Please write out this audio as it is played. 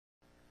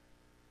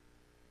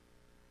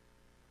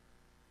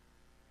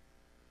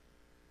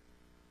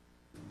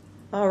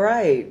All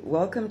right,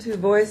 welcome to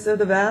Voice of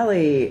the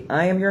Valley.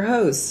 I am your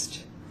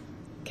host,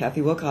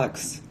 Cathy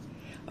Wilcox.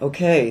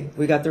 Okay,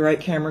 we got the right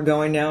camera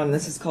going now, and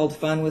this is called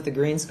Fun with the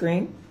Green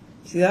Screen.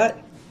 See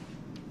that?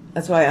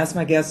 That's why I asked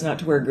my guests not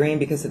to wear green,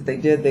 because if they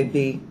did, they'd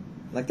be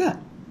like that.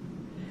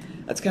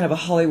 That's kind of a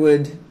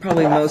Hollywood,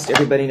 probably most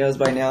everybody knows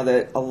by now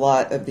that a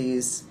lot of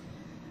these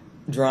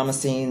drama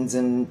scenes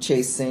and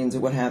chase scenes or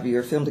what have you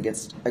are filmed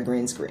against a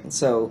green screen.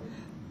 So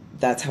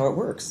that's how it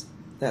works.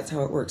 That's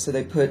how it works. So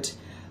they put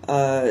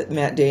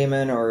Matt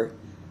Damon or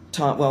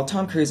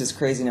Tom Cruise is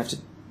crazy enough to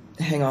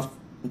hang off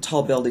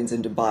tall buildings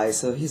in Dubai,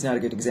 so he's not a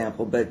good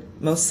example. But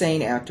most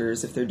sane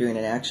actors, if they're doing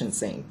an action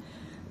scene,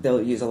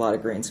 they'll use a lot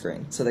of green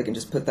screen, so they can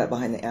just put that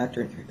behind the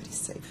actor and everybody's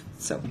safe.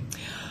 So,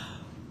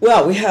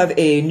 well, we have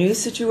a new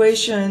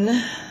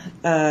situation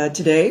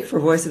today for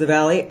Voice of the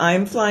Valley.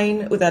 I'm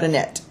flying without a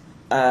net.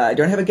 I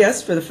don't have a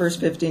guest for the first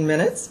 15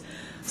 minutes,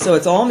 so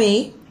it's all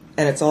me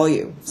and it's all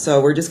you.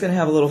 So we're just going to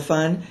have a little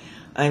fun.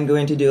 I'm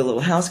going to do a little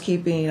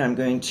housekeeping. I'm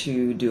going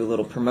to do a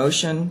little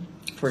promotion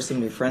for some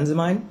new friends of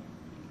mine.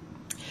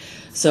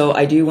 So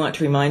I do want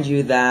to remind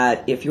you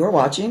that if you're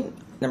watching,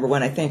 number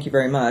one, I thank you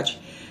very much.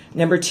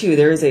 Number two,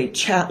 there is a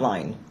chat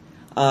line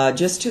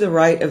just to the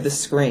right of the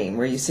screen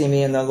where you see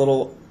me in the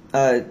little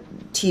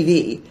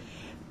TV.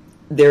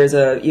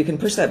 You can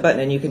push that button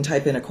and you can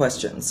type in a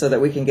question so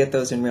that we can get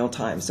those in real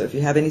time. So if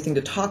you have anything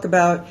to talk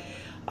about,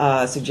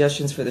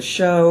 suggestions for the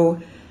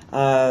show,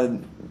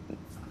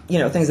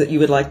 things that you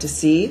would like to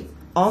see.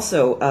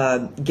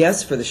 Also,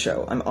 guests for the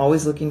show. I'm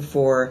always looking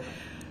for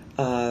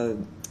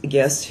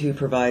guests who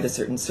provide a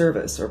certain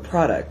service or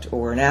product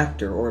or an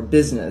actor or a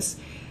business,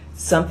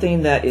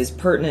 something that is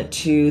pertinent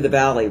to the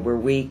Valley where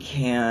we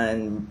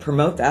can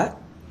promote that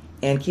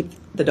and keep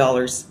the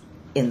dollars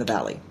in the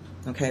Valley.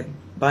 Okay?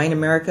 Buying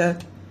America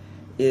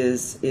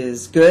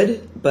is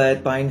good,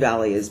 but buying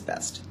Valley is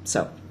best.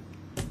 So,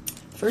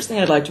 first thing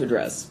I'd like to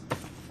address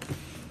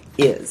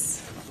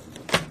is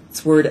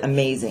this word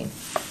amazing.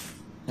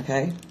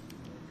 Okay?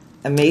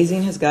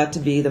 Amazing has got to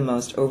be the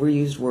most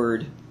overused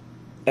word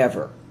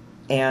ever.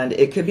 And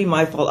it could be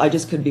my fault. I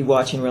just could be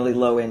watching really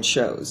low-end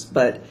shows.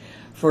 But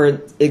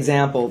for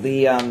example,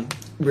 the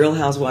Real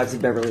Housewives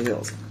of Beverly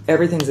Hills.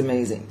 Everything's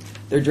amazing.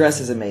 Their dress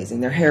is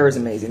amazing. Their hair is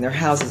amazing. Their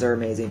houses are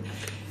amazing.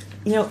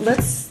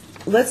 Let's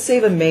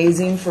save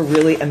amazing for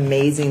really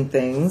amazing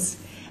things,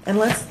 and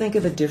let's think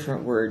of a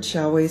different word,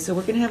 shall we? So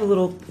we're gonna have a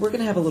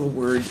little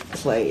word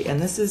play, and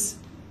this is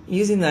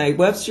using the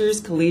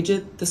Webster's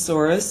Collegiate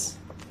Thesaurus.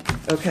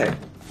 Okay.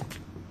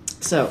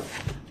 So,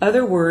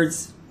 other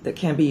words that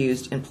can be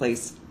used in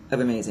place of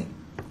amazing: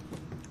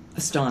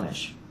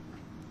 astonish,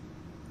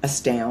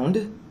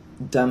 astound,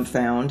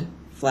 dumbfound,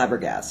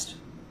 flabbergast,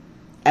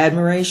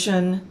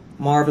 admiration,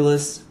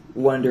 marvelous,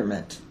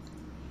 wonderment.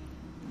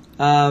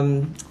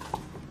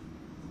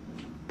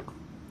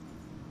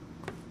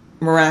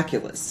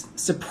 Miraculous,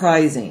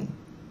 surprising,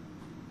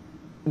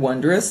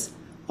 wondrous,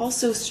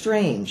 also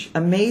strange.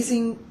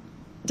 Amazing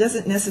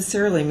doesn't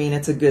necessarily mean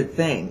it's a good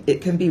thing. It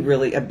can be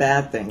really a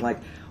bad thing. Like,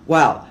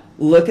 wow,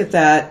 look at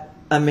that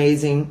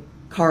amazing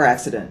car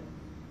accident.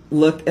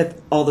 Look at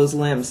all those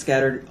limbs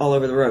scattered all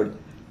over the road.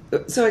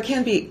 So it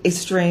can be a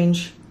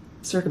strange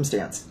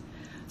circumstance.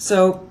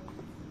 So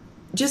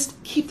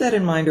just keep that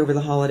in mind over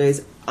the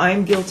holidays.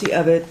 I'm guilty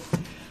of it.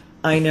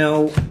 I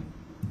know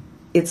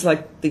it's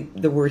like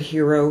the word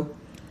hero.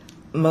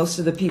 Most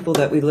of the people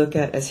that we look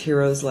at as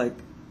heroes, like,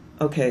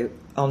 okay,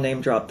 I'll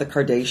name drop the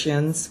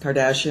Kardashians.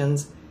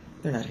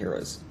 They're not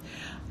heroes.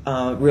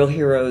 Real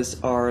heroes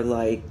are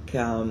like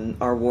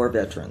our war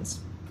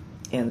veterans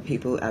and the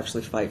people who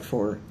actually fight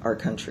for our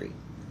country.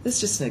 This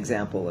is just an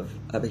example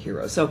of a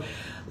hero. So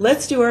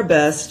let's do our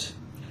best.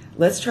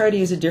 Let's try to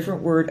use a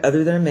different word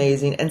other than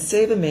amazing and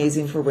save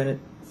amazing for when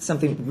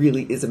something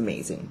really is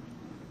amazing.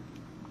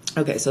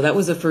 Okay, so that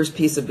was the first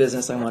piece of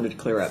business I wanted to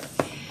clear up.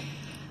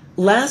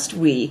 Last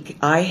week,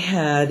 I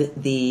had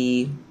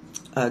the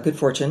good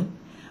fortune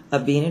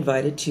of being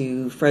invited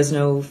to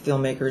Fresno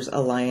Filmmakers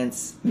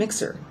Alliance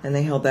Mixer, and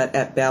they held that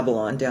at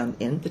Babylon down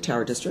in the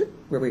Tower District,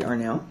 where we are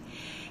now.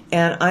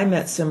 And I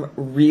met some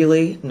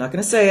really, I'm not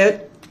going to say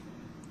it,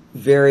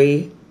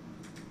 very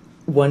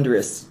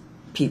wondrous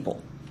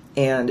people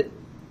and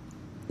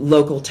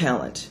local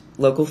talent,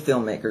 local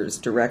filmmakers,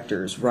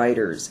 directors,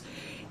 writers.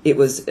 It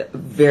was a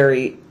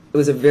very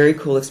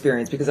cool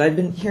experience because I'd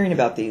been hearing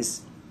about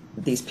these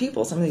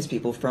people, some of these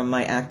people from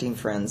my acting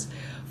friends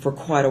for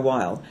quite a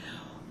while.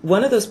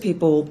 One of those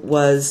people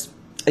was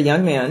a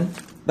young man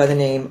by the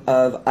name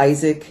of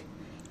Isaac,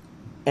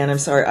 and I'm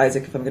sorry,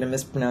 Isaac, if I'm going to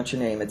mispronounce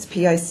your name. It's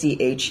Piche,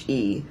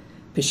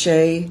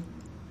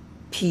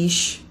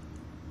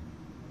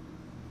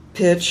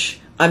 Pitch,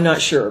 I'm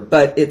not sure,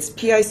 but it's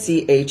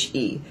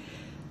Piche.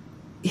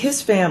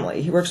 His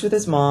family, he works with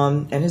his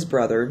mom and his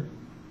brother.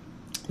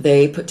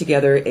 They put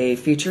together a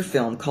feature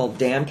film called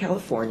Damn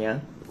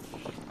California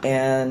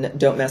and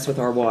Don't Mess with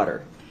Our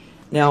Water.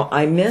 Now,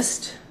 I'm going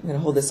to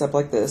hold this up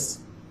like this.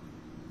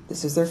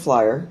 This is their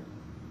flyer.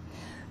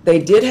 They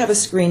did have a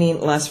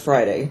screening last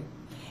Friday,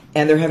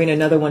 and they're having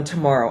another one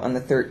tomorrow on the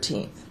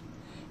 13th.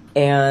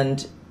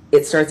 And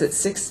it starts at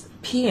 6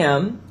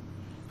 p.m.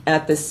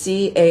 at the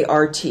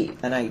CART,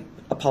 and I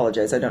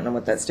apologize, I don't know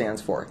what that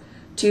stands for,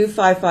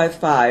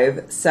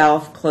 2555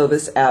 South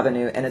Clovis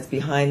Avenue, and it's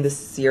behind the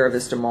Sierra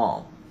Vista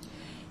Mall.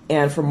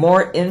 And for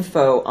more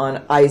info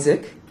on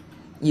Isaac,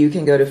 you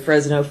can go to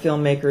Fresno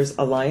Filmmakers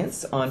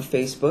Alliance on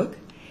Facebook.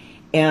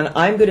 And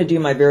I'm going to do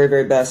my very,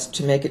 very best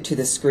to make it to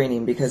this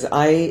screening, because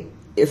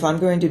if I'm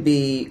going to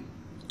be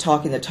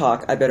talking the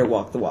talk, I better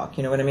walk the walk.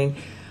 You know what I mean?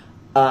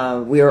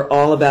 We are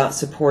all about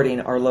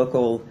supporting our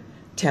local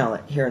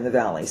talent here in the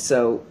Valley.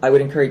 So I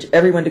would encourage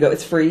everyone to go.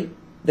 It's free.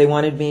 They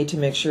wanted me to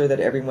make sure that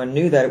everyone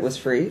knew that it was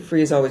free.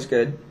 Free is always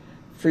good.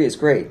 Free is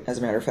great, as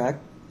a matter of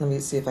fact. Let me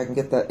see if I can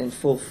get that in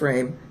full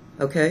frame.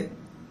 Okay?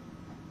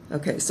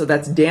 Okay, so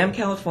that's Damn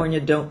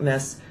California, Don't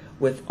Mess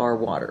with Our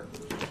Water.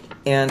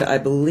 And I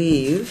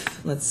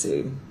believe, let's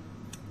see.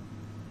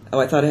 Oh,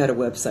 I thought I had a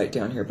website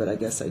down here, but I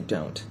guess I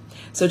don't.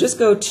 So just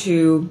go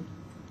to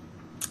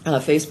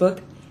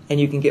Facebook, and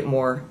you can get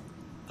more.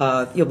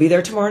 You'll be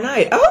there tomorrow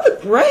night. Oh,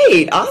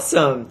 great.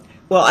 Awesome.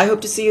 Well, I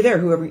hope to see you there,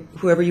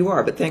 whoever you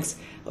are. But thanks.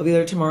 I'll be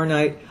there tomorrow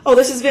night. Oh,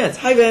 this is Vince.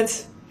 Hi,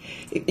 Vince.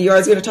 I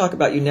was going to talk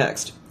about you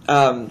next.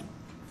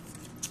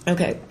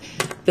 Okay.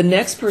 The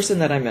next person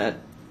that I met,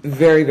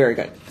 very, very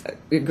good.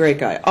 Great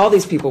guy. All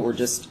these people were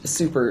just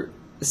super,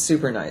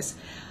 super nice.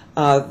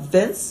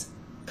 Vince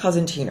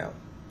Cosentino.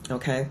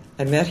 Okay.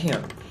 I met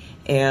him.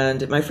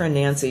 And my friend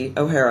Nancy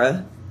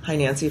O'Hara, hi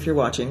Nancy if you're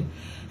watching,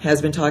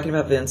 has been talking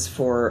about Vince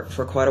for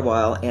quite a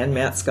while, and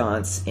Matt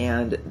Sconce,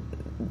 and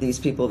these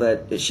people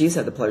that she's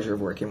had the pleasure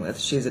of working with.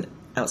 She's an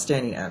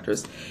outstanding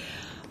actress.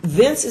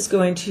 Vince is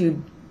going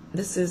to,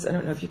 this is, I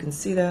don't know if you can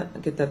see that,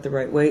 I'll get that the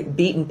right way.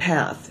 Beaten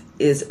Path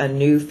is a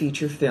new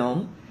feature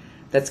film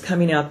that's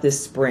coming out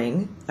this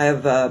spring. I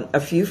have a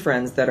few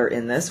friends that are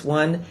in this.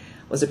 One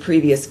was a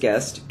previous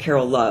guest,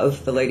 Carol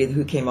Love, the lady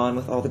who came on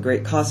with all the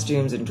great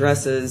costumes and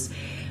dresses.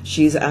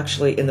 She's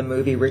actually in the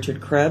movie Richard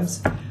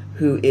Krebs,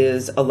 who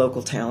is a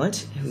local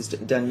talent, who's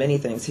done many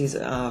things. He's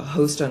a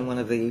host on one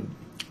of the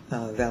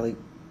Valley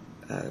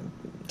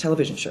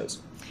television shows.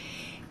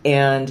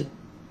 And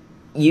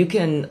you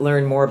can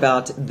learn more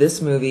about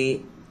this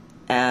movie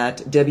at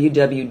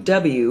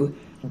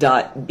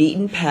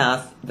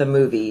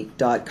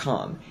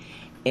www.beatenpaththemovie.com.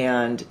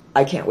 And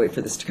I can't wait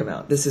for this to come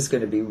out. This is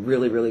going to be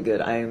really, really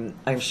good.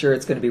 I'm sure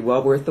it's going to be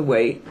well worth the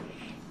wait.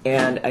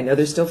 And I know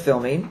they're still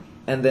filming.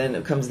 And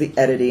then comes the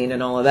editing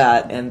and all of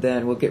that. And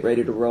then we'll get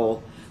ready to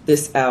roll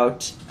this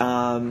out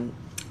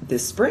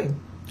this spring.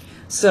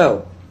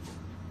 So,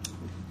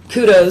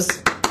 kudos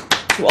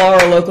to all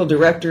our local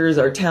directors,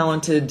 our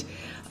talented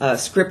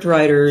script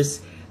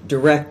writers,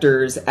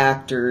 directors,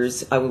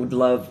 actors. I would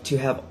love to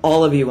have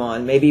all of you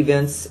on. Maybe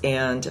Vince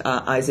and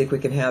Isaac, we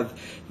can have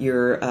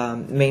your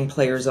main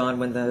players on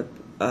when the,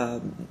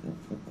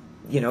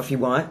 if you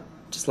want,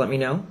 just let me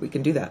know. We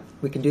can do that.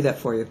 We can do that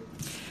for you.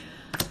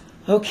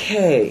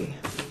 Okay,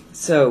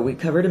 so we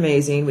covered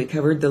Amazing. We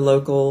covered the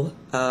local,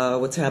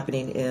 what's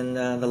happening in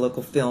the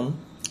local film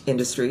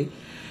industry.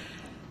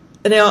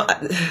 Now,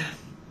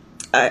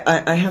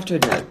 I have to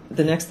admit,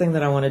 the next thing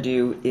that I want to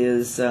do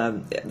is,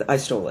 I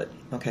stole it.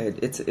 Okay,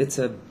 it's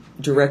a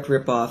direct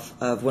ripoff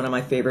of one of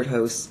my favorite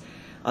hosts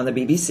on the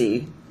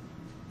BBC,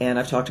 and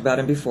I've talked about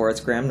him before.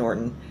 It's Graham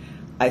Norton.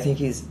 I think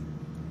he's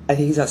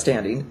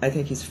outstanding. I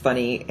think he's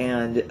funny,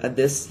 and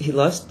he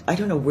loves. I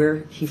don't know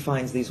where he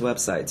finds these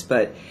websites,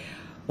 but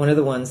one of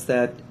the ones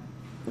that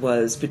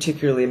was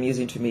particularly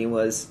amusing to me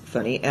was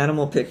Funny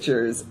Animal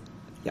Pictures.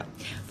 Yeah,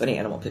 Funny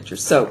Animal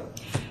Pictures. So,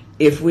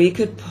 if we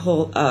could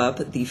pull up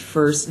the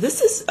first,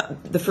 this is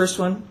the first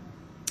one,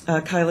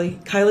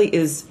 Kylie. Kylie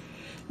is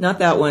not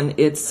that one.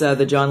 It's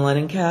the John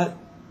Lennon cat.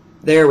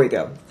 There we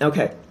go.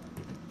 Okay.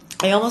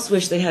 I almost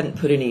wish they hadn't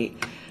put any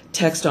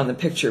text on the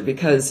picture,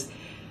 because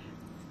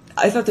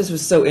I thought this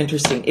was so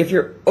interesting. If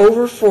you're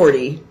over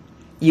 40,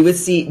 you would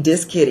see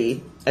Dis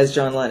Kitty as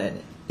John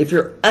Lennon. If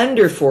you're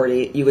under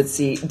 40, you would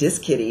see Dis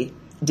Kitty,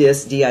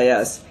 Dis,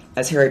 D-I-S,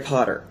 as Harry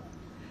Potter.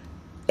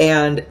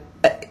 And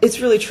it's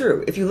really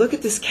true. If you look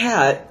at this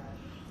cat,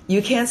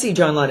 you can see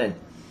John Lennon.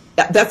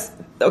 That's,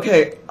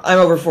 okay, I'm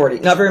over 40.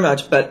 Not very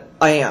much, but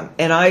I am.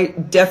 And I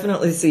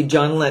definitely see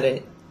John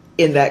Lennon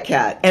in that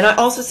cat. And I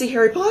also see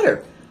Harry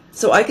Potter.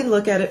 So I can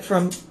look at it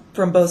from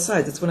both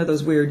sides. It's one of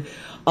those weird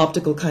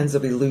optical kinds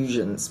of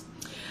illusions.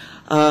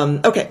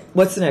 Okay,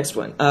 what's the next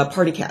one?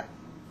 Party Cat.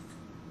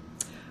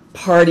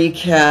 Party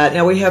Cat.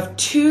 Now we have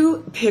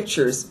two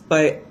pictures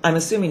by, I'm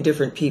assuming,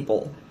 different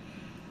people.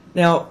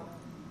 Now,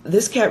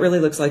 this cat really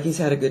looks like he's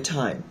had a good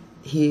time.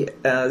 He's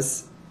got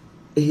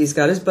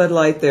his Bud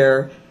Light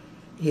there.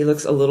 He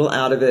looks a little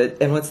out of it.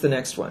 And what's the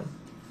next one?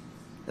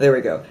 There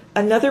we go.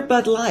 Another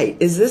Bud Light.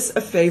 Is this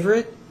a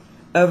favorite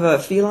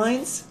of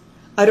felines?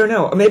 I don't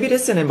know. Or maybe it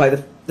is sent in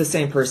by the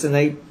same person.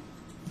 They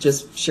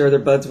just share their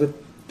buds with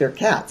their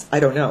cats. I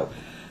don't know.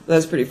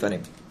 That's pretty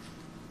funny.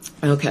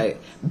 Okay.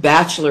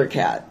 Bachelor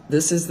cat.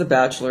 This is the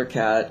bachelor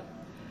cat.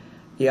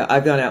 Yeah,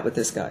 I've gone out with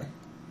this guy.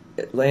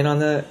 Laying on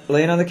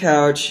the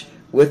couch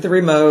with the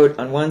remote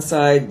on one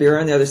side, beer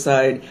on the other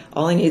side.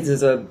 All he needs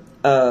is a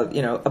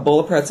a bowl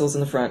of pretzels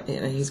in the front.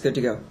 He's good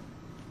to go.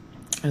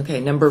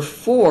 Okay, number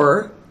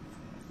 4,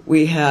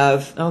 we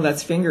have,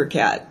 that's Finger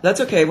Cat.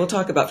 That's okay, we'll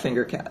talk about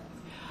Finger Cat.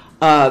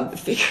 I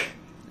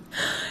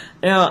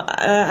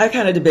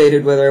kind of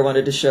debated whether I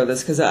wanted to show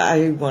this because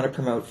I want to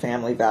promote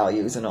family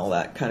values and all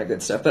that kind of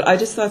good stuff. But I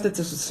just thought that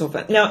this was so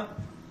fun. Now,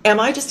 am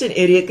I just an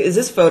idiot? Is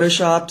this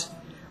photoshopped?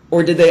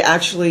 Or did they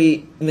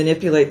actually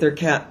manipulate their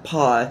cat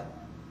paw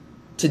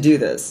to do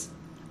this?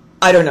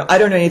 I don't know. I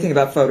don't know anything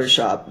about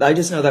Photoshop. I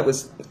just know that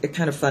was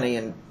kind of funny,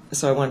 and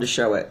so I wanted to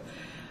show it.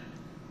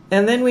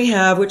 And then we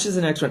have, which is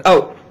the next one?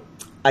 Oh,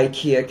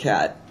 IKEA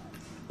cat.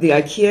 The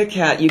IKEA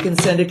cat, you can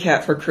send a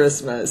cat for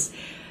Christmas.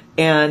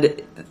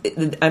 And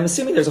I'm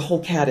assuming there's a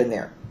whole cat in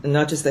there, and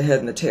not just the head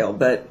and the tail.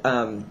 But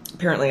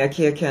apparently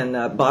IKEA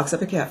can box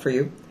up a cat for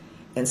you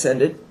and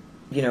send it,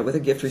 with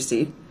a gift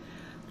receipt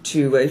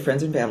to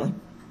friends and family.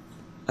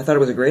 I thought it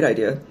was a great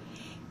idea.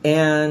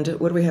 And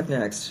what do we have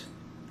next?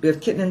 We have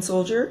Kitten and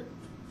Soldier.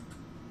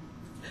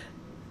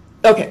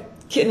 Okay,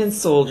 Kitten and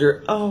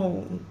Soldier.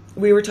 Oh,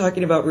 we were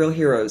talking about real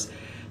heroes,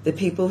 the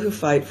people who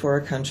fight for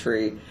our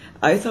country.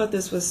 I thought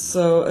this was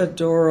so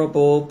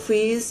adorable.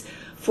 Please,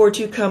 for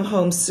to come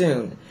home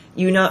soon.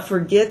 You not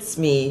forgets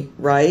me,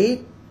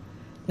 right?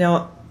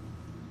 Now,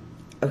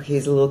 okay,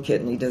 he's a little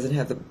kitten. He doesn't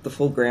have the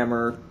full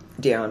grammar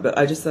down, but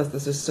I just thought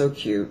this was so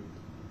cute.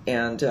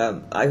 And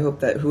I hope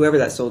that whoever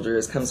that soldier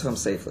is comes home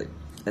safely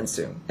and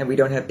soon, and we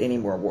don't have any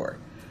more war.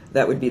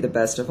 That would be the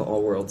best of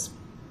all worlds.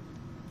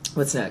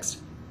 What's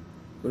next?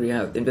 What do we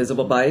have?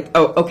 Invisible Bike?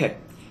 Oh, okay.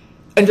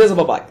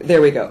 Invisible Bike.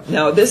 There we go.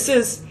 Now, this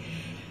is,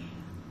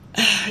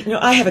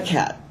 I have a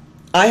cat.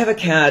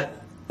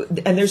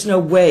 And there's no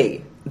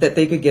way that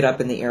they could get up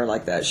in the air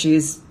like that.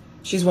 She's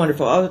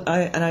wonderful.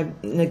 I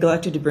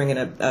neglected to bring in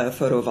a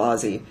photo of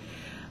Ozzy.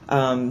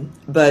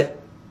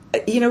 But,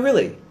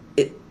 really,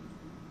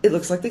 it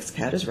looks like this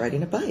cat is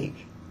riding a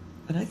bike.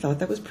 And I thought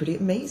that was pretty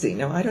amazing.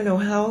 Now, I don't know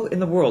how in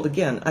the world,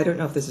 again, I don't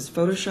know if this is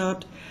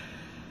photoshopped,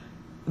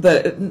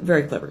 but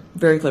very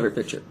clever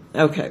picture.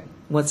 Okay,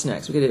 what's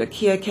next? We did a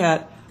Kia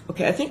cat.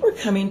 Okay, I think we're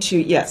coming to,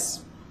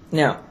 yes.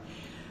 Now,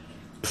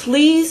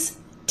 please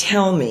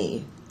tell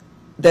me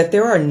that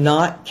there are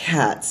not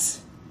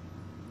cats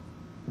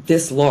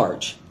this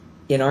large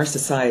in our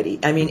society.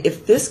 I mean,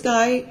 if this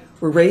guy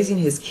were raising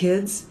his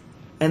kids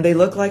and they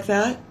look like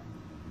that,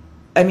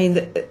 I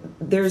mean,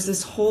 there's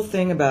this whole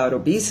thing about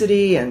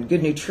obesity and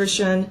good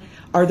nutrition.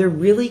 Are there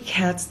really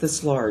cats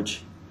this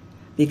large?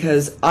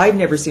 Because I've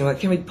never seen one.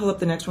 Can we pull up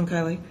the next one,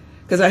 Kylie?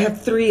 Because I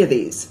have 3 of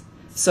these.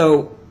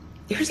 So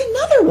here's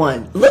another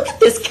one. Look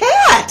at this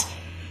cat.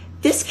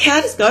 This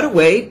cat has got to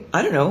weigh,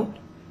 I don't know,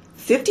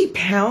 50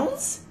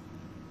 pounds?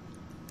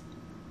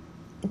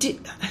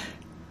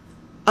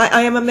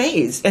 I am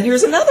amazed. And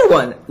here's another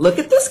one. Look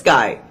at this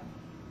guy.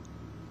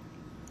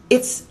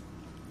 It's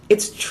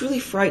truly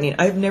frightening.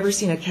 I've never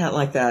seen a cat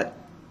like that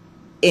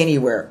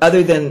anywhere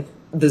other than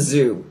the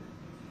zoo.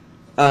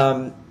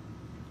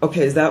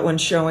 Okay, is that one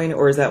showing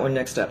or is that one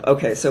next up?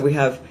 Okay, so we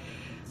have,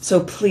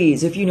 so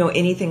please, if you know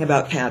anything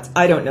about cats,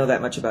 I don't know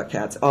that much about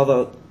cats,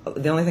 although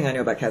the only thing I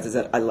know about cats is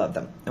that I love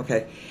them,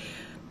 okay?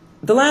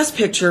 The last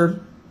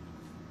picture,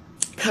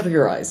 cover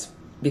your eyes,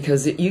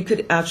 because you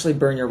could actually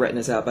burn your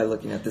retinas out by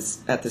looking at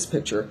this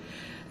picture.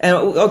 And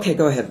okay,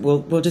 go ahead.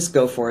 We'll just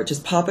go for it.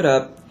 Just pop it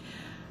up.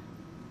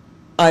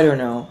 I don't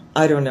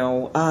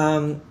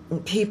know.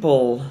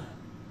 People,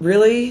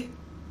 really?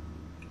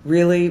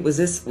 Was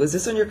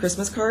this on your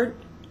Christmas card?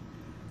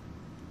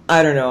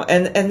 I don't know.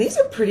 And these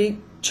are pretty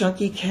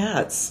chunky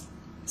cats,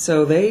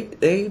 so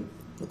they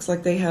looks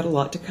like they had a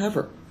lot to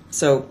cover.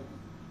 So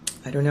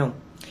I don't know.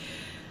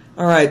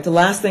 All right, the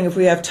last thing, if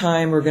we have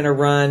time, we're going to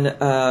run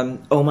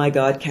Oh My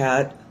God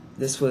Cat.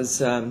 This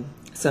was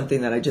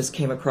something that I just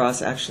came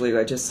across. Actually,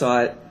 I just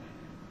saw it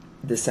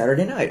this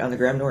Saturday night on the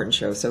Graham Norton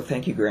Show. So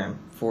thank you, Graham,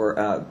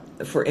 for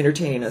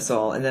entertaining us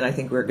all. And then I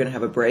think we're going to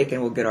have a break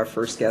and we'll get our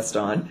first guest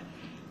on.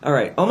 All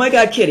right, Oh My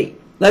God Kitty,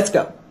 let's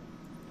go.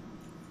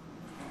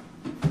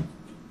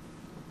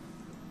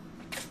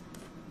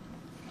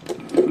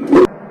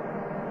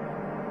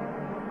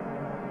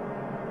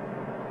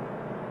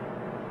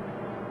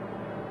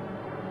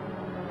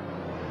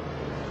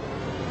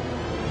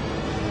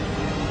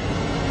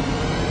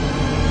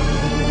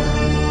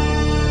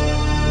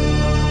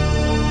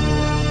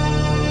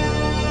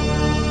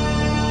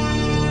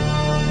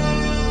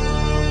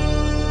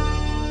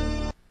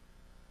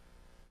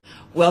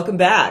 Welcome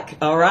back.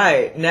 All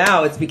right,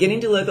 now it's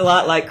beginning to look a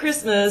lot like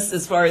Christmas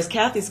as far as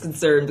Cathy's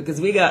concerned, because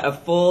we got a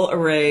full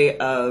array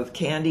of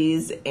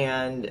candies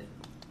and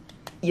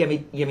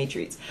yummy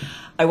treats.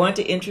 I want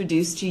to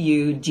introduce to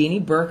you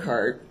Jeannie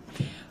Burkhart,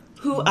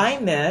 who I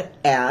met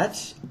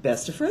at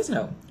Best of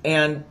Fresno.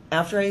 And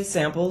after I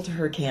sampled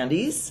her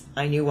candies,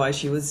 I knew why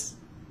she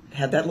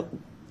had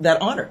that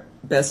honor,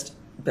 Best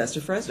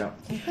of Fresno.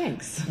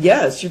 Thanks.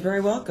 Yes, you're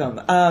very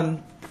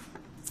welcome.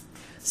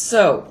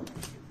 So,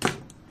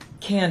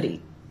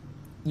 Candy,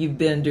 you've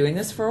been doing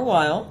this for a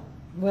while.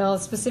 Well,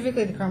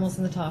 specifically the caramels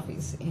and the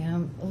toffees.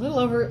 A little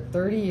over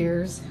 30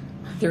 years.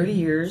 30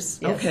 years?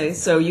 Yes. Okay,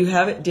 so you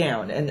have it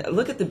down. And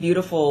look at the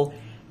beautiful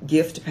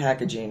gift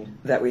packaging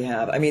that we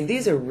have. I mean,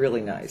 these are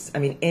really nice. I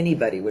mean,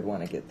 anybody would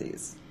want to get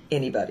these.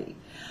 Anybody.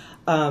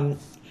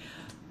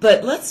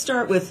 But let's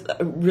start with,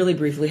 really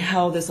briefly,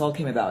 how this all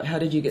came about. How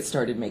did you get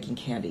started making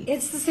candy?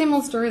 It's the same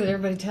old story that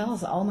everybody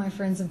tells. All my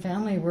friends and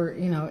family were,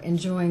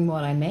 enjoying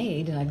what I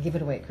made, and I'd give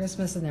it away at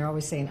Christmas, and they're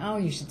always saying, oh,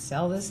 you should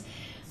sell this.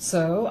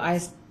 So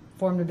I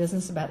formed a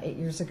business about 8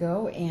 years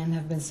ago and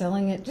have been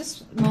selling it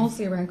just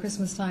mostly around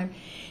Christmas time.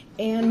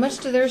 And much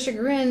to their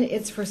chagrin,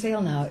 it's for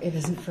sale now. It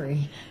isn't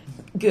free.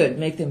 Good.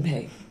 Make them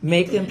pay.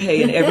 Make them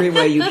pay in every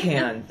way you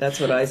can. That's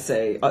what I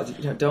say.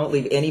 Don't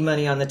leave any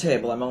money on the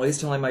table. I'm always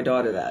telling my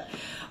daughter that.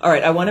 All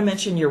right. I want to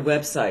mention your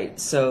website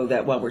so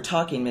that while we're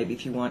talking, maybe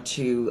if you want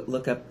to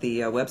look up the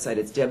website,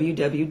 it's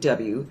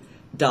www.Burkhart.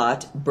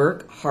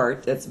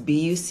 That's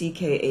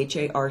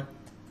Buckhar.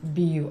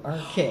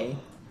 Burk.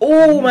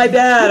 Oh, my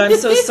bad. I'm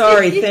so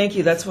sorry. Thank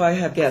you. That's why I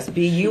have guests.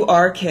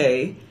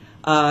 Burkhart.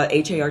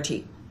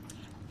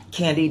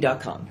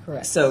 Candy.com.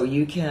 Correct. So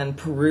you can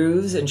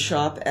peruse and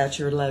shop at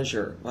your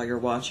leisure while you're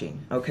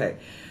watching. Okay.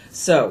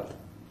 So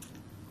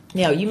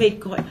now you made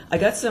quite, I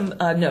got some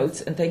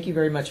notes, and thank you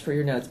very much for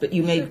your notes, but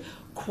you made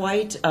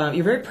quite,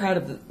 you're very proud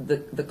of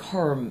the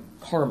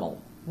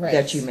caramel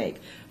that you make.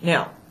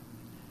 Now,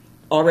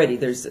 already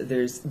there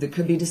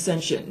could be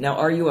dissension. Now,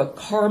 are you a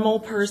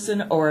caramel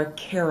person or a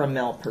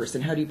caramel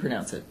person? How do you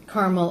pronounce it?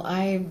 Caramel.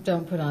 I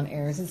don't put on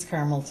airs. It's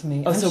caramel to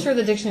me. Oh, I'm sure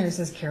the dictionary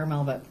says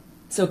caramel, but...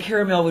 So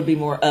caramel would be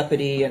more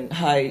uppity and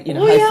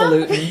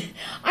highfalutin.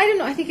 I don't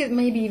know. I think it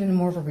may be even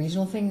more of a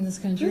regional thing in this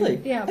country.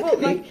 Really? Yeah. That Well,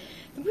 could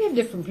be. we have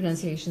different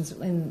pronunciations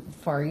in the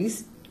Far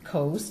East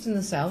Coast and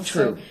the South.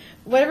 True. So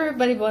whatever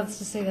everybody wants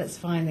to say, that's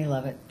fine. They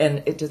love it.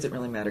 And it doesn't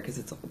really matter because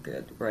it's all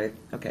good, right?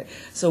 Okay.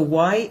 So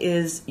why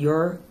is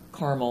your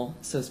caramel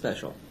so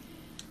special?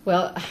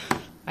 Well,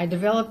 I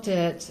developed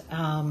it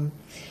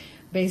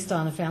based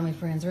on a family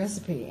friend's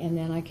recipe, and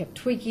then I kept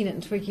tweaking it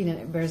and tweaking it.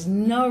 It bears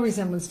no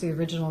resemblance to the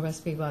original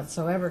recipe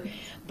whatsoever,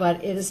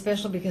 but it is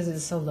special because it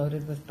is so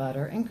loaded with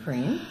butter and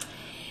cream,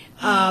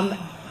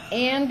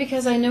 and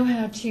because I know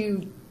how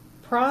to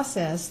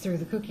process through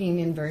the cooking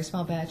in very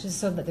small batches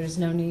so that there's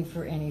no need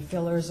for any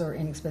fillers or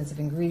inexpensive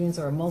ingredients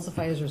or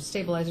emulsifiers or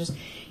stabilizers.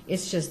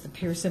 It's just the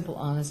pure, simple,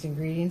 honest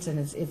ingredients, and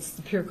it's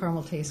the pure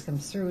caramel taste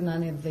comes through,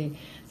 none of the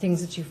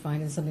things that you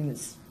find in something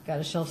that's got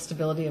a shelf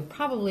stability of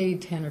probably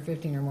 10 or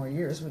 15 or more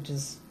years, which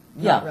is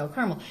not real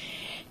caramel.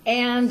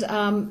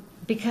 And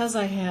because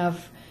I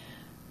have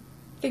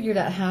figured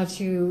out how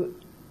to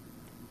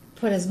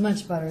put as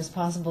much butter as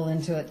possible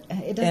into it,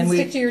 it doesn't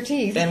stick to your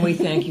teeth. And we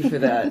thank you for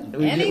that.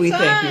 We thank you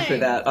for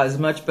that. As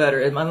much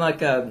butter. And unlike,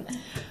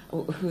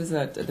 who's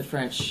that, the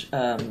French,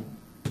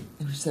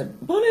 who said,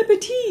 bon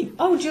appetit.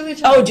 Oh, Julia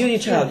Child. Oh, Julia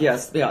Child,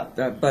 yes. Yeah,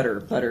 butter.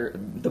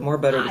 The more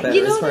butter, the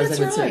better, as far as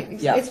I would say.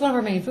 Yeah. It's one of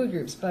our main food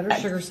groups, butter,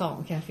 sugar, salt,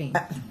 and caffeine.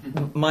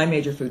 My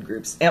major food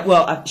groups.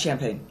 And,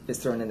 champagne is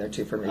thrown in there,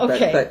 too, for me.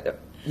 Okay. But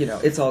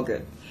it's all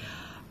good.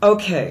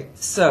 Okay,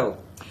 so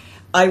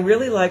I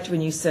really liked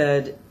when you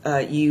said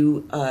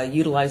you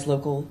utilize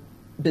local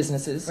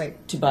businesses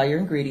to buy your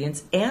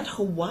ingredients, and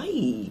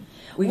Hawaii.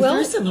 We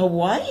threw some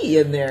Hawaii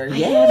in there.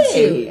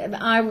 Yay!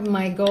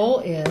 My goal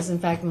is, in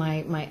fact,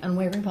 my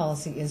unwavering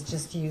policy is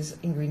just to use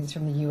ingredients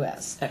from the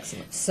U.S.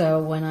 Excellent.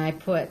 So when I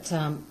put,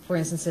 for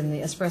instance, in the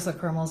espresso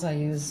caramels, I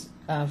use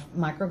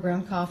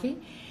microground coffee.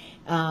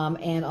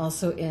 And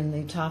also in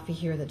the toffee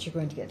here that you're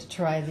going to get to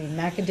try, the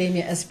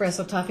macadamia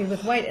espresso toffee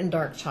with white and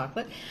dark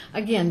chocolate.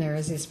 Again, there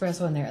is the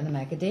espresso in there and the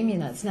macadamia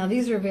nuts. Now,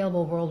 these are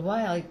available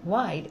worldwide,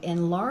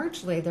 and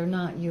largely they're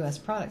not U.S.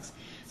 products.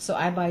 So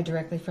I buy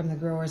directly from the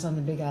growers on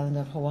the Big Island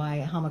of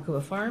Hawaii,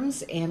 Hamakua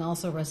Farms, and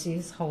also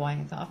Rusty's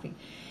Hawaiian Coffee.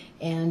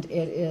 And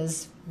it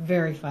is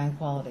very fine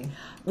quality.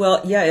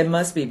 Well, yeah, it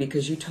must be,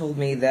 because you told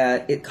me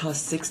that it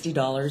costs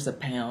 $60 a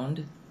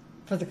pound.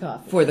 For the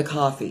coffee. For the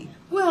coffee.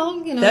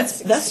 Well,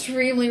 that's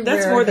extremely rare.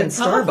 That's more than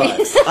coffee.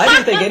 Starbucks. I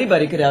didn't think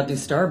anybody could outdo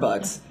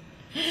Starbucks.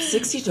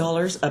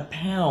 $60 a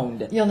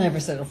pound. You'll never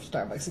settle for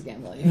Starbucks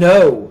again, will you?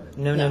 No.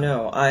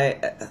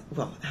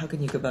 Well, how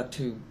can you go back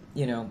to,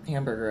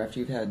 hamburger after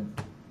you've had,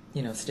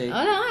 steak?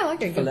 Oh, no, I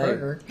like a good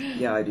burger.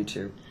 Yeah, I do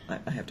too.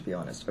 I have to be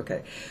honest.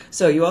 Okay.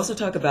 So you also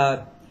talk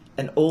about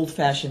an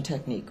old-fashioned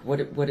technique.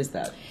 What is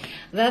that?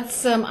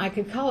 That's, I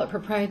could call it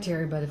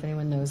proprietary, but if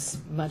anyone knows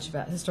much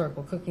about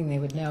historical cooking, they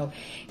would know.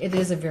 It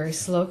is a very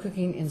slow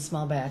cooking in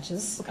small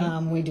batches. Okay.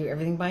 We do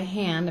everything by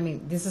hand. I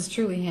mean, this is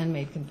truly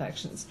handmade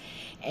confections.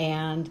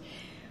 And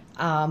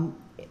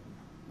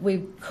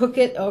we cook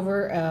it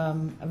over a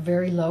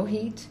very low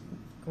heat,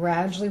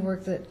 gradually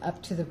work it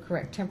up to the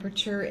correct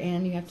temperature,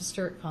 and you have to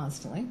stir it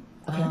constantly.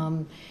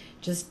 Okay.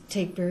 Just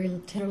take very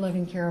tender,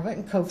 loving care of it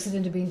and coax it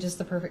into being just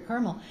the perfect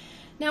caramel.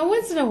 Now,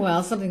 once in a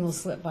while, something will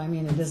slip by me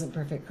and it isn't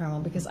perfect caramel,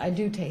 because I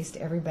do taste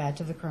every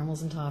batch of the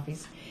caramels and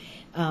toffees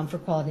for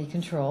quality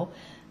control.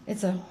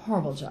 It's a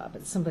horrible job,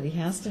 but somebody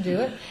has to do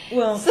it.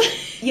 Well,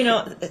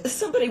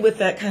 somebody with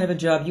that kind of a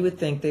job, you would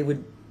think they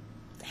would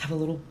have a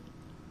little,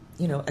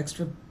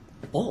 extra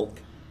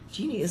bulk.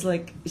 Jeannie is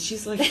like,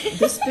 she's like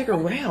this big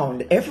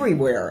around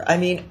everywhere. I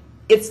mean,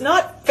 it's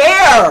not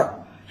fair.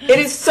 It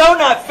is so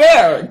not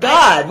fair.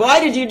 God, why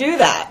did you do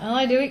that? Well,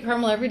 I do eat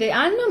caramel every day.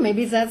 I don't know,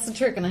 maybe that's the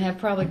trick, and I have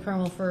probably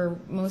caramel for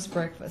most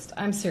breakfast.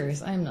 I'm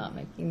serious. I'm not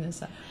making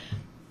this up.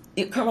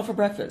 Eat caramel for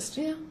breakfast?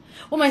 Yeah.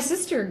 Well, my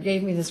sister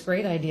gave me this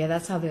great idea.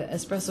 That's how the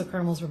espresso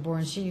caramels were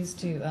born. She used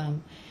to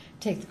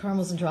take the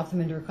caramels and drop them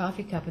into her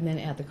coffee cup and then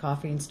add the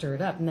coffee and stir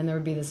it up. And then there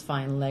would be this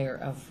fine layer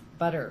of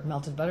butter,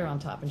 melted butter on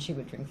top, and she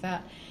would drink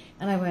that.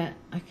 And I went,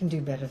 I can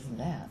do better than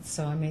that.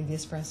 So I made the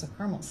espresso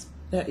caramels.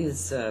 That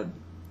is...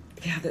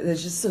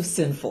 that's just so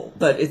sinful,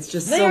 but it's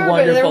just They so are, but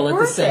wonderful they're at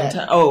the same worth it.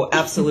 time. Oh,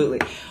 absolutely.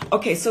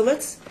 Okay, so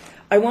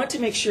I want to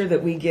make sure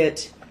that we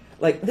get,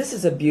 this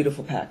is a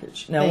beautiful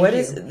package. Now,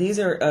 these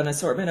are an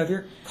assortment of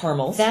your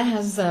caramels. That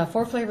has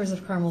 4 flavors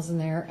of caramels in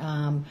there.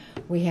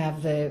 We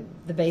have the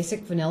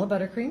basic vanilla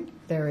buttercream.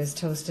 There is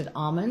toasted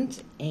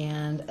almond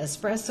and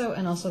espresso,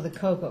 and also the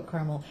cocoa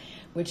caramel,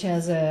 which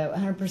has a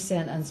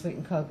 100%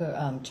 unsweetened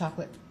cocoa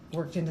chocolate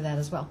worked into that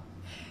as well.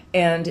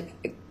 And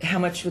how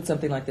much would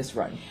something like this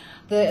run?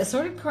 The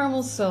assorted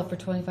caramels sell for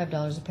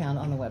 $25 a pound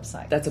on the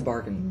website. That's a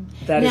bargain.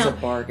 That is a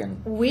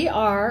bargain. We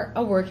are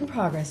a work in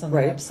progress on the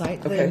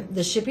website. Okay.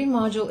 The shipping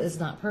module is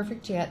not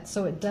perfect yet,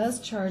 so it does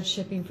charge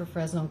shipping for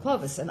Fresno and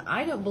Clovis, and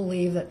I don't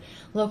believe that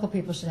local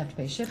people should have to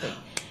pay shipping.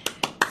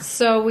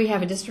 So we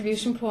have a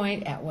distribution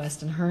point at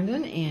West and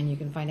Herndon, and you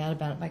can find out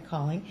about it by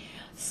calling.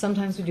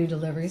 Sometimes we do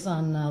deliveries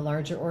on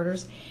larger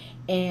orders,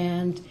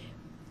 and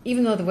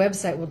even though the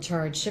website will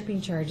charge shipping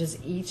charges,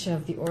 each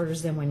of the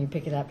orders then when you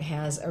pick it up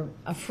has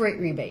a freight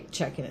rebate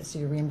check in it, so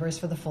you're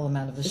reimbursed for the full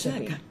amount of the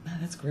shipping.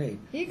 That's great.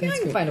 You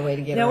can find a way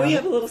to get now around we it.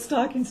 have a little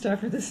stocking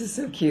stuffer. This is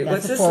so cute. That's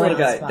What's a this 4 little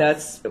guy?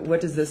 ounce box. What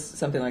does this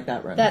something like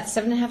that run? That's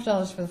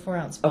 $7.50 for the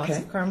 4-ounce box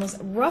Okay. of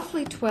caramels.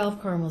 Roughly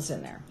 12 caramels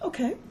in there.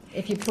 Okay.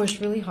 If you push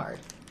really hard.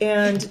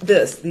 And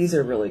these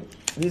are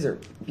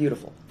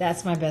beautiful.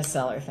 That's my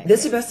bestseller thing.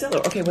 This is your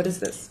bestseller. Okay, what is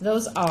this?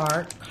 Those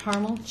are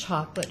caramel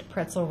chocolate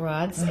pretzel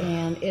rods,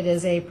 and it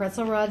is a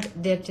pretzel rod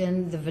dipped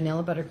in the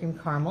vanilla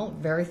buttercream caramel,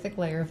 very thick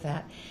layer of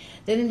that.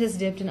 Then it is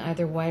dipped in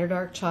either white or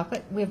dark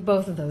chocolate. We have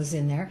both of those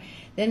in there.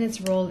 Then it's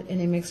rolled in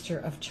a mixture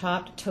of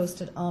chopped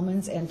toasted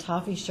almonds and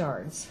toffee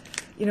shards.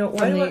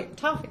 Why do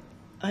toffee.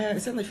 I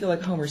suddenly feel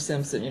like Homer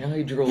Simpson. How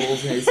he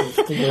drools and he's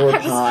floor I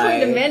was pie.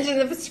 trying to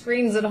imagine the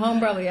screens at home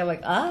probably have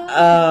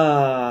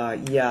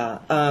yeah.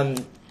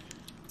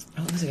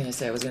 What was I going to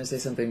say? I was going to say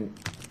something.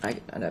 Do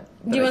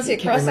you want to see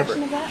a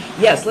cross-section of that?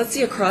 Yes, let's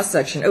see a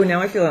cross-section. Oh,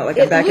 now I feel like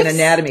I'm back in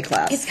anatomy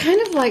class. It's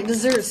kind of like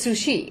dessert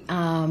sushi.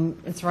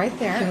 It's right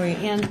there.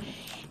 And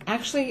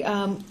actually,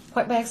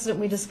 quite by accident,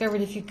 we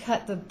discovered if you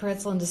cut the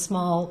pretzel into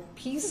small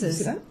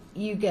pieces,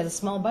 you get a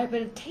small bite,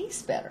 but it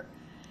tastes better.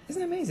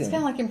 Isn't that amazing? It's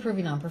kind of like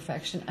improving on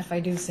perfection, if I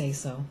do say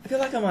so. I feel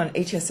like I'm on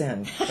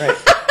HSN. Right.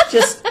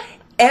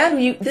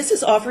 This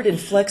is offered in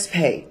flex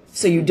pay,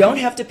 so you don't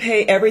have to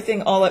pay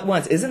everything all at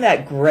once. Isn't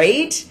that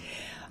great?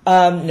 No,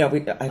 I don't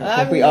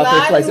think we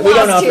offer flex. We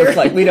don't offer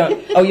flex. We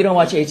don't. Oh, you don't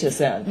watch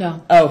HSN?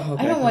 No. Oh,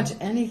 okay. I don't watch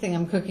anything.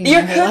 I'm cooking.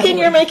 You're cooking.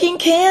 You're making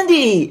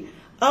candy.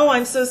 Oh,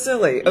 I'm so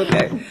silly.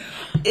 Okay.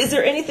 Is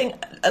there anything,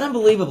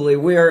 unbelievably,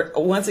 we're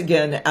once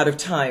again out of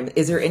time.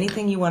 Is there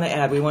anything you want to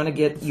add? We want to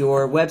get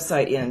your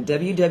website in,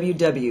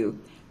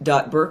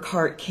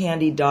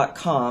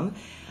 www.burkhartcandy.com.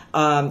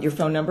 Your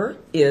phone number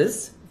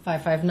is?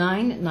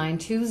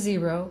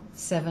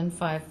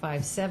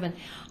 559-920-7557.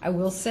 I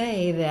will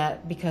say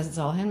that because it's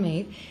all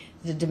handmade,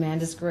 the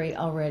demand is great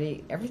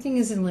already. Everything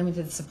is in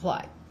limited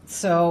supply.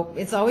 So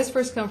it's always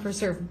first come, first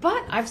serve.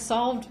 But I've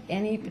solved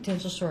any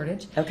potential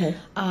shortage. Okay.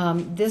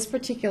 This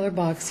particular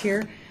box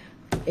here,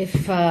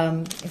 if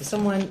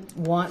someone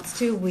wants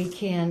to, we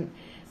can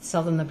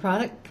sell them the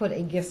product, put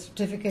a gift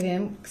certificate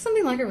in,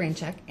 something like a rain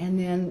check, and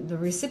then the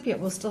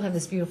recipient will still have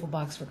this beautiful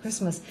box for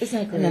Christmas. Isn't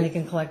that great? And then they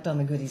can collect on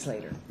the goodies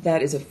later.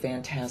 That is a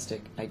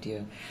fantastic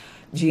idea.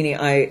 Jeannie,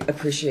 I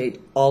appreciate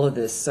all of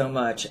this so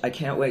much. I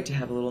can't wait to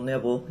have a little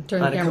nibble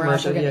Turn on the a camera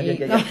off, commercial.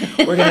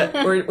 we're gonna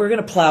eat. We're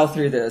gonna plow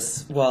through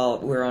this while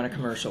we're on a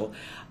commercial.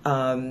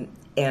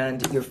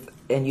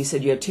 And you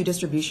said you have 2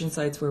 distribution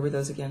sites. Where were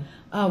those again?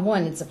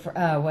 One, it's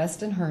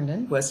West and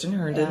Herndon. West and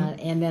Herndon.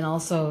 And then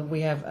also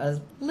we have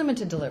a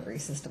limited delivery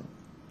system.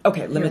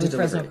 Okay, limited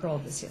Here in delivery. Fresno,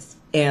 Clovis, yes.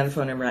 And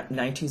phone number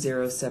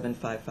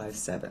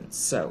 920-7557.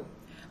 So,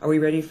 are we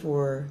ready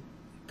for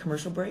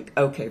commercial break?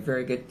 Okay,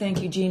 very good.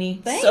 Thank you,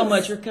 Jeannie, Thanks. so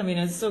much for coming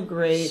in. It's so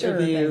great Sure,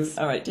 of you. thanks.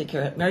 All right, take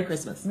care. Merry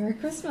Christmas. Merry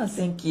Christmas.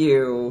 Thank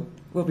you.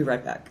 We'll be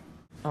right back.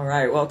 All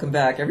right, welcome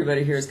back.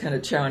 Everybody here is kind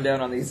of chowing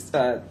down on these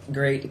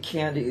great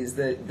candies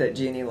that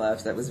Jeannie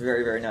left. That was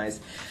very, very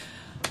nice.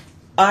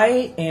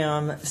 I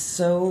am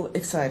so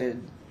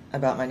excited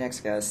about my next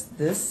guest.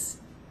 This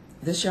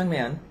young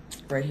man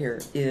right here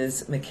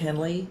is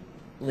McKinnley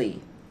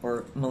Lee,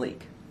 or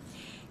Malik.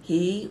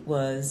 He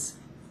was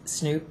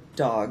Snoop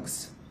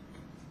Dogg's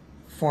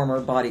former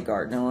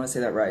bodyguard. Now I want to say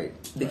that right,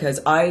 because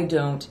I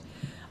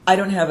I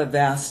don't have a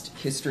vast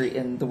history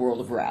in the world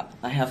of rap.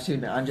 I have to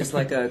admit, I'm just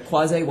like a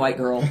quasi-white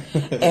girl,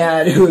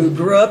 and who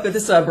grew up in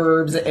the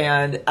suburbs.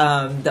 And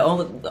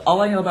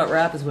all I know about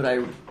rap is what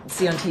I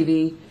see on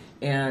TV,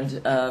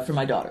 and from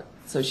my daughter.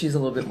 So she's a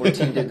little bit more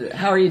tuned into it.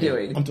 How are you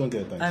doing? I'm doing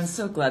good, thanks. I'm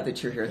so glad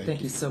that you're here.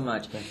 Thank you so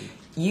much. Thank you.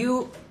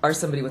 You are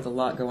somebody with a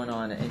lot going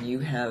on, and you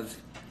have,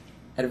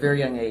 at a very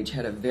young age,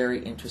 had a very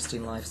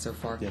interesting life so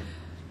far. Yeah.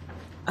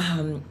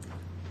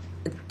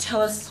 Tell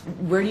us,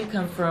 where do you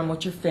come from?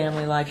 What's your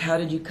family like? How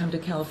did you come to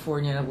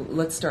California?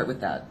 Let's start with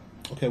that.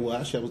 Okay, well,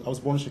 actually, I was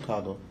born in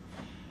Chicago,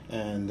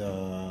 and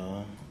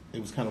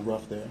it was kind of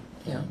rough there.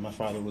 Yeah. My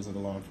father was in the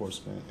law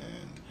enforcement,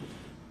 and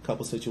a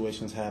couple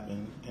situations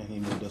happened, and he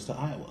moved us to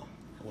Iowa,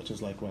 which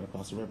is like right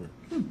across the river.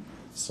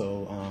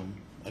 So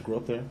I grew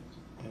up there.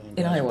 And,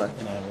 In Iowa?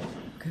 In Iowa.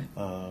 Okay.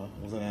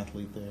 Was an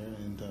athlete there,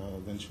 and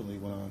eventually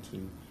went on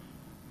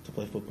to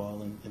play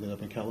football, and ended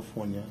up in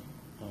California.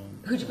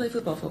 Who'd you play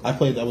football for? I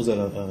was at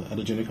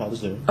a junior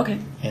college there. Okay.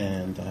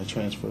 And I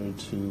transferred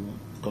to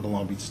go to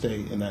Long Beach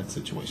State, and that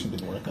situation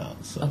didn't work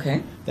out. So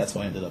Okay. that's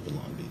why I ended up in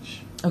Long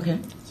Beach. Okay.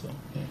 So,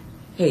 yeah.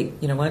 Hey,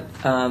 you know what?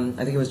 I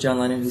think it was John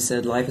Lennon who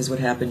said, "Life is what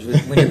happens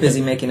when you're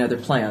busy making other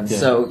plans." Yeah.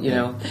 So, you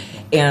know.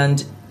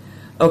 And,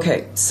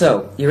 okay,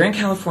 so you're in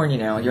California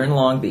now. You're in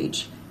Long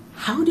Beach.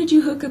 How did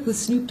you hook up with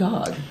Snoop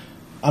Dogg?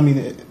 I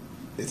mean,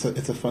 it's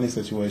a funny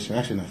situation.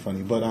 Actually, not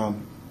funny, but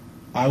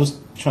I was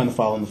trying to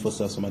follow in the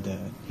footsteps of my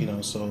dad. You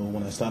know, so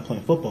when I stopped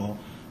playing football,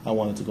 I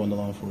wanted to go into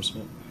law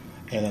enforcement.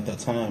 And at that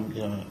time,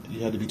 you know,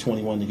 you had to be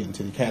 21 to get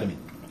into the academy.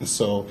 And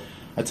so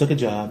I took a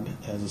job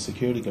as a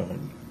security guard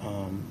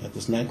at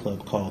this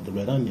nightclub called the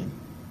Red Onion.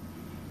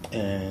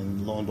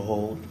 And lo and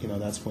behold, you know,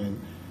 that's when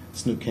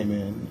Snoop came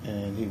in,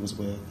 and he was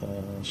with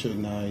Suge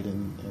Knight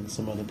and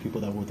some other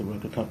people that were with the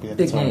record company at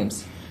the time. Big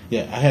names.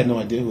 Yeah, I had no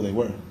idea who they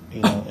were.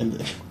 You know,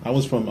 and I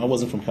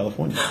wasn't from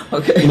California.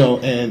 Okay. You know,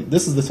 and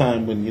this is the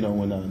time when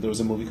there was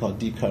a movie called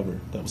Deep Cover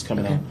that was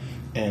coming out,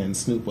 and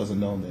Snoop wasn't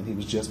known then. He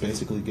was just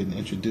basically getting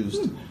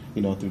introduced,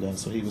 you know, through that.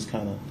 So he was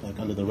kind of like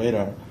under the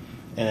radar,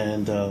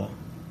 and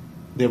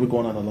they were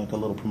going on a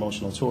little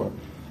promotional tour,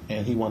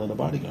 and he wanted a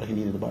bodyguard. He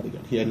needed a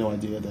bodyguard. He had no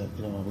idea that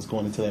I was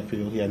going into that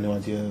field. He had no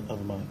idea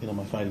of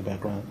my fighting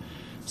background,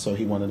 so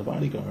he wanted a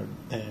bodyguard,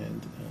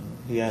 and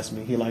he asked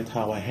me. He liked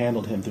how I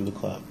handled him through the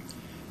club.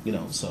 You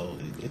know, so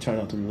it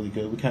turned out to be really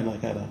good. We kind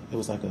of it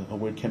was like a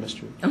weird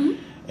chemistry.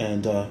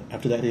 And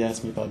after that, he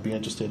asked me if I'd be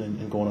interested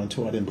in going on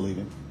tour. I didn't believe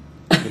him.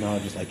 You know, I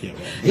was just like, yeah,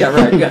 right. Yeah,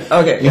 right. Yeah.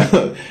 Okay.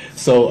 Yeah.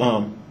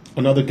 So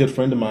another good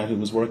friend of mine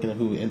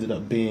who ended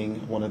up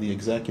being one of the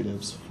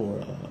executives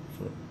for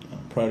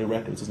Priority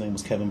Records, his name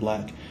was Kevin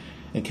Black.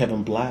 And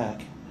Kevin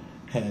Black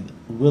had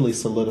really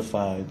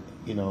solidified,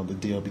 the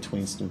deal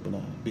between Snoop and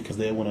I, because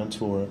they went on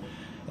tour.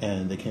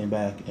 And they came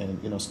back,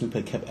 and Snoop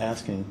had kept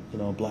asking,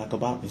 Black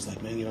about me. He's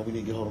like, man, we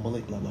need to get hold of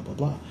Malik, blah blah blah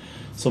blah.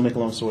 So make a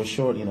long story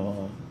short,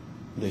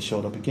 they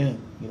showed up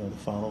again, the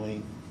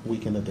following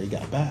weekend that they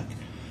got back,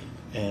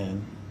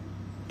 and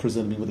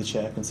presented me with a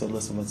check and said,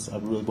 listen, I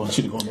really want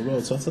you to go on the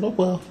road. So I said, oh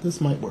well,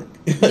 this might work.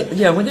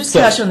 Yeah, when there's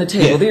cash on the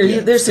table,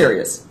 they're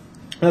serious.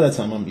 At that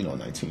time, I'm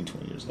 19,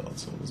 20 years old,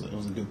 so it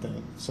was a good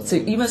thing. So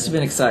you must have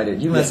been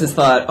excited. You must have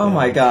thought, oh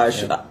my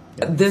gosh,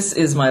 this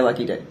is my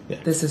lucky day.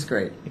 Yeah. This is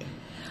great. Yeah.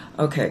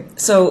 Okay,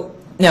 so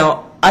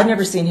now I've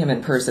never seen him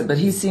in person, but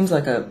he seems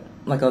like a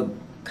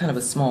kind of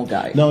a small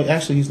guy. No,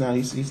 actually he's not.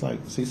 He's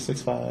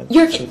 6'5".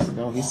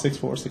 No, he's 6'4",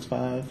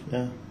 6'5".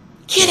 Yeah.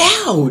 Get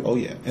out! Oh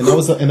yeah, and that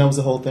was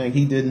the whole thing.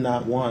 He did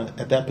not want,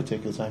 at that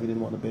particular time, he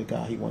didn't want a big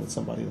guy. He wanted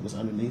somebody that was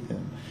underneath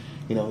him,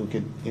 who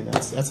could.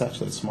 That's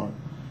actually smart.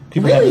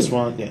 People really? have this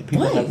wrong. Yeah,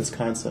 people Why? have this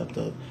concept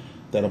of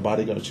that a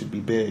bodyguard should be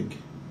big.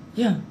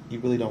 Yeah. You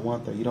really don't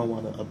want that. You don't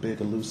want a big,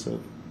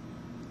 elusive,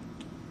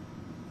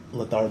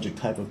 lethargic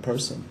type of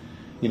person.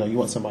 You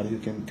want somebody who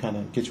can kind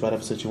of get you out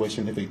of a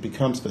situation if it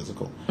becomes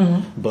physical.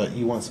 Mm-hmm. But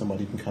you want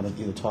somebody who can kind of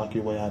either talk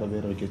your way out of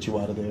it or get you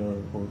out of there,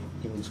 or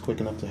is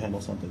quick enough to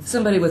handle something.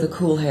 Somebody with a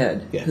cool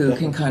head who definitely.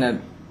 can kind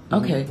of.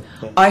 Okay,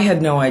 Mm-hmm. Yeah. I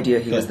had no idea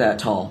he was that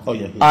tall. Oh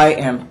yeah. I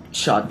am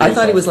shocked. I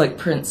thought he tall. was like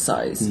Prince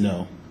size.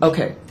 No.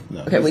 Okay.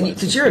 No, okay,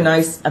 because you're a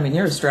nice. I mean,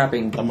 you're a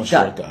strapping. I'm a guy.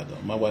 short guy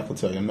though. My wife will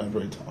tell you I'm not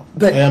very tall.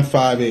 But I am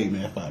 5'8",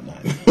 man,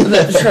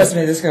 5'9". Trust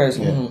me, this guy's.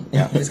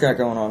 He's got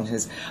going on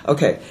his.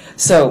 Okay,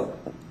 so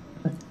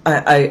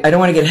I don't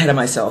want to get ahead of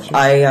myself.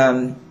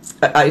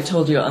 I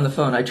told you on the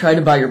phone. I tried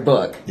to buy your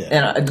book,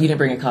 and you didn't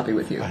bring a copy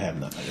with you. I have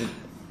not.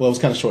 Well, it was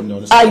kind of short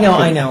notice. I know.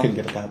 I couldn't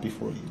get a copy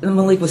for you.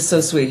 Malik was so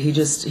sweet. He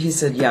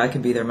said, yeah, I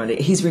could be there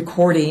Monday. He's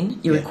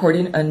recording. You're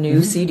recording a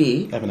new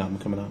CD. I have an album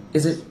coming out.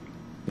 Is it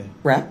Yeah.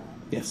 rap?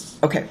 Yes.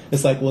 Okay.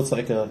 It's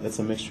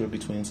a mixture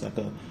between it's like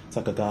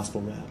a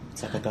gospel rap.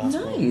 It's like a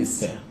gospel.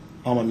 Nice. Yeah.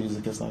 All my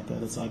music is like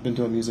that. I've been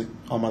doing music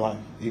all my life,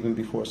 even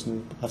before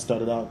Snoop. I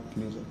started out with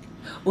music.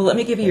 Well, let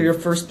me give you your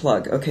first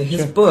plug. Okay,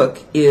 his Sure.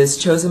 book is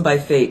Chosen by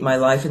Fate: My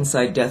Life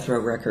Inside Death Row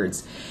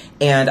Records,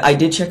 and I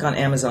did check on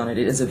Amazon. It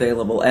is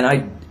available, and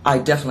I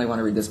definitely want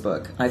to read this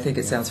book. I think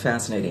it sounds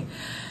fascinating.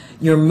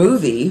 Your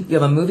movie, you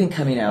have a movie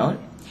coming out,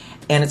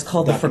 and it's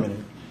called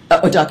Documentary.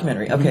 A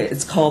documentary. Okay,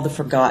 it's called The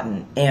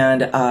Forgotten,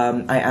 and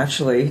I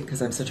actually,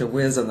 because I'm such a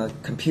whiz on the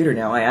computer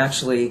now,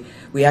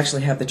 we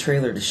actually have the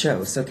trailer to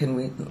show. So can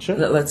we? Sure.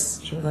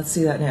 Let's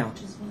see that now.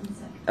 Just 1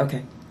 second.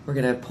 Okay, we're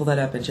gonna pull that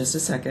up in just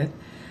a second.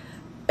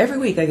 Every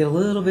week I get a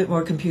little bit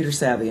more computer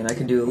savvy, and I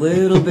can do a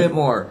little bit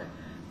more,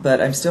 but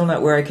I'm still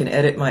not where I can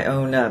edit my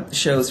own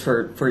shows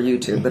for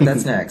YouTube. But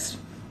that's next.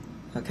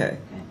 Okay.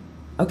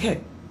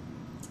 Okay.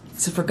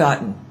 It's The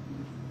Forgotten.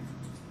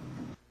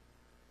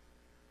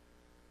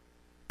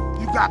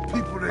 You got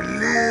people that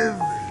live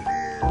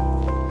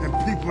and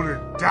people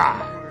that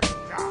die.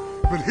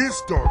 But his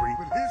story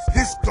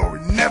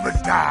never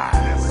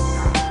dies.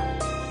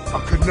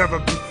 Or could never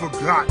be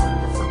forgotten.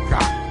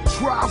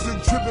 Trials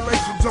and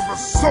tribulations of a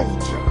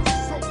soldier.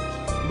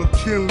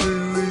 McKinnley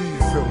Lee,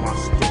 feel my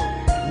story.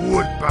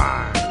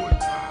 Woodbine.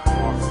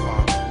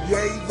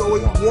 Yea, though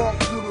he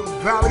walked through the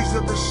valleys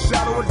of the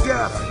shadow of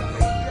death,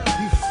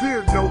 he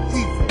feared no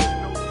evil.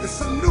 It's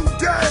a new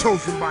day.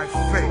 Chosen by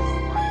faith.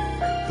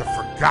 The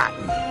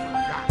forgotten.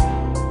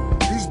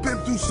 He's been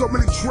through so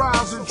many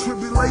trials and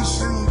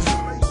tribulations,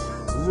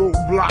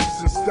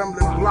 roadblocks and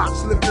stumbling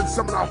blocks, lived in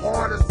some of the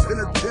hardest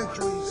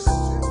penitentiaries,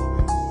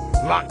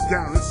 locked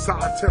down in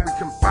solitary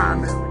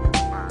confinement,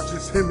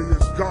 just him and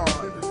his God.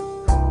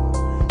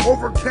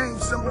 Overcame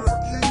some of the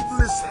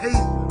evilest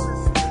hate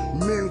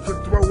men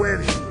could throw at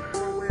him.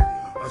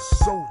 A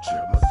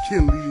soldier,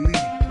 McKinnley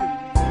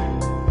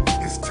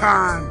Lee. It's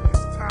time.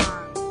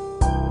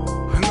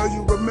 I know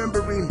you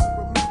remember him.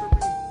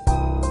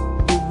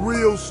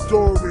 Real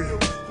story.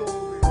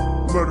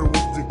 Murder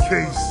was the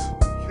case.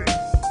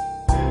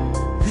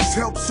 He's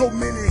helped so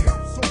many.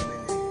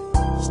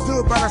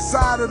 Stood by the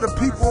side of the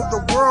people of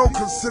the world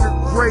considered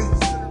great.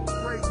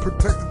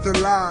 Protected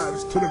their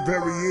lives to the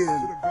very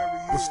end,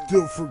 but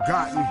still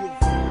forgotten.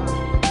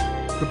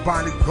 The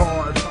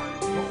bodyguard.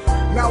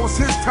 Now it's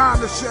his time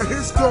to share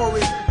his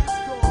story.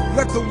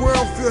 Let the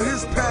world feel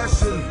his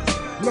passion,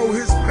 know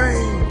his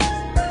pain.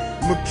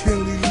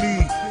 McKinnley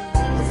Lee,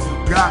 the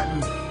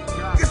forgotten.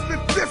 It's been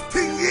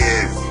 15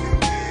 years,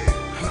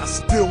 and I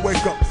still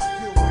wake up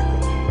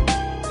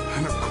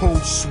in a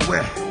cold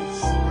sweat.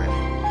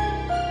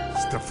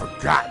 It's the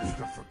forgotten.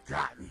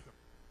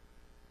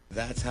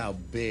 That's how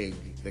big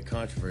the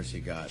controversy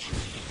got.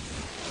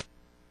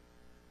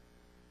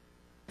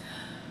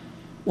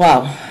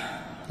 Wow.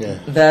 Yeah.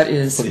 That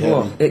is, Pretty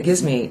whoa, heavy. it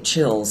gives me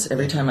chills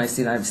every time I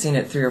see that. I've seen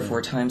it 3 or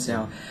 4 times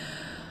now.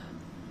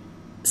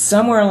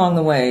 Somewhere along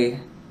the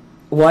way,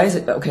 why is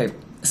it, okay,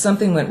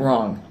 something went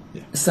wrong.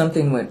 Yeah.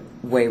 Something went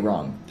way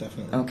wrong.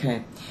 Definitely.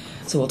 Okay.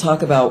 So we'll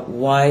talk about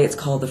why it's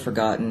called The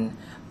Forgotten.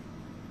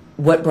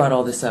 What brought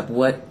all this up?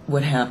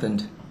 What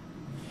happened?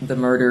 The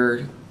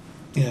murder?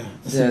 Yeah.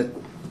 The,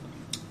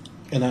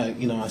 And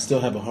I still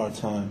have a hard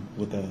time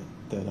with the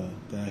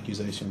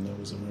accusation that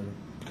was a murder,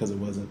 because it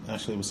wasn't.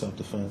 Actually, it was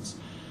self-defense.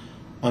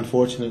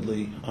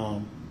 Unfortunately,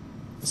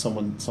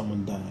 someone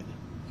died.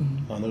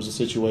 Mhm. There was a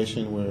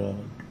situation where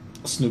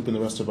Snoop and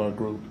the rest of our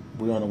group,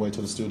 we were on our way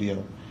to the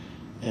studio,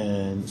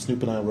 and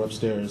Snoop and I were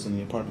upstairs in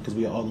the apartment because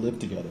we all lived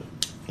together.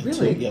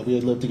 Really? Yeah, we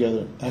had lived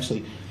together.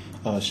 Actually,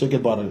 Suge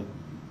had bought an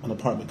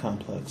apartment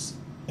complex,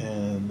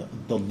 and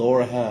the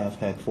lower half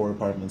had 4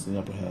 apartments, and the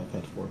upper half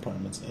had 4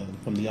 apartments. And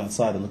from the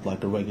outside, it looked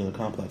like a regular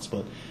complex,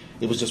 but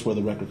it was just where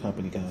the record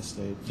company guys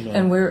stayed.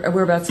 and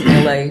whereabouts in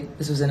L.A.?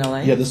 This was in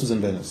L.A.? Yeah, this was in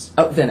Venice.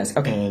 Oh, Venice,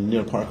 okay. And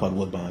near a park called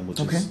Woodbine,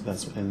 which Okay.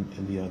 that's in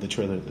the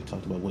trailer that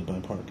talked about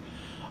Woodbine Park.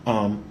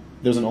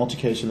 There was an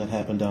altercation that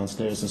happened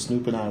downstairs, and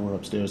Snoop and I were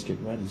upstairs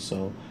getting ready.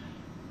 So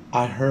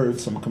I heard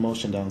some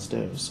commotion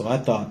downstairs. So I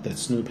thought that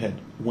Snoop had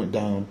went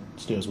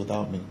downstairs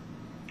without me,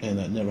 and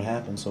that never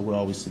happened. So we're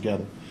always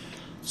together.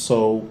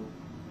 So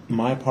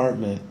my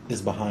apartment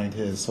is behind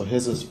his. So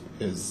his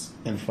is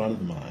in front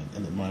of mine,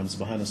 and then mine was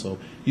behind us. So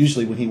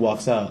usually when he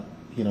walks out,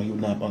 he would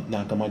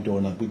knock on my door,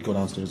 and we'd go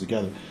downstairs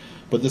together.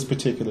 But this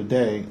particular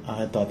day, I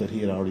had thought that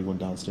he had already went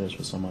downstairs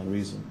for some odd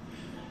reason.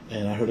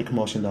 And I heard a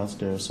commotion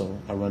downstairs, so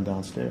I run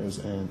downstairs,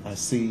 and I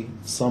see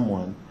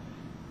someone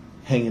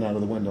hanging out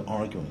of the window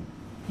arguing.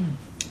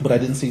 But I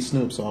didn't see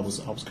Snoop, so I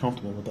was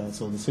comfortable with that.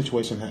 So the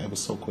situation, it was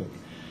so quick.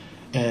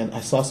 And I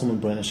saw someone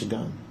brandish a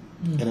gun.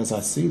 And as I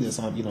see this,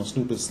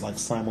 Snoop is like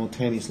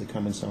simultaneously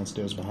coming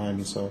downstairs behind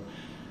me, so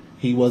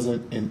he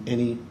wasn't in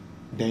any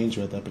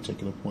danger at that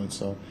particular point.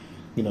 So,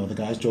 the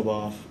guys drove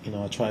off.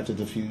 I tried to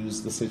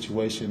defuse the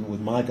situation with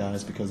my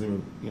guys because they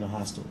were,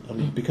 hostile. I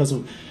mean, because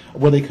of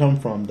where they come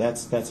from,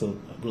 that's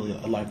really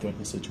a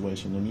life-threatening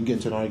situation. And you get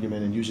into an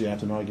argument, and usually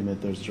after an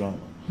argument, there's drama.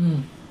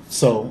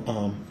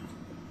 So,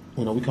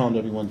 we calmed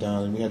everyone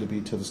down, and we had to be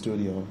to the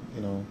studio,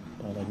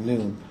 like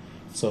noon.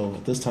 So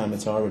at this time,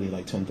 it's already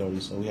like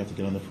 10:30, so we have to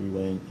get on the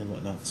freeway and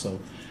whatnot. So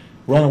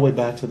we're on our way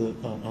back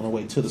on our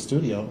way to the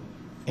studio,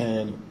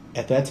 and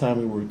at that time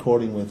we were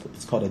recording with,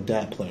 it's called a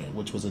DAT player,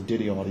 which was a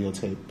digital audio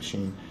tape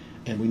machine,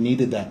 and we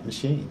needed that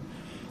machine.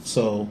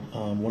 So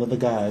one of the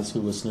guys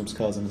who was Snoop's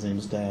cousin, his name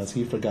is Daz,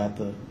 he forgot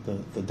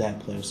the DAT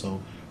player. So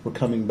we're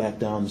coming back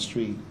down the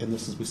street, and we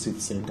see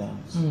the same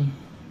guys.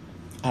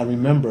 I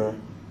remember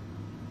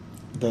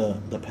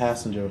the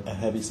passenger, a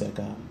heavyset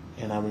guy.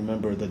 and I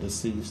remember the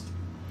deceased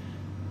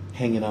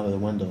hanging out of the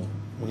window.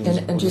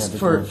 And just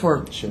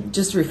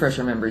just to refresh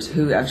our members,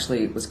 who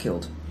actually was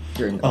killed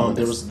during all of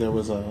this? There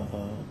was a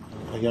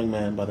young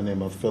man by the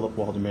name of Philip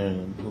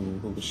Waldemarian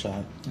who was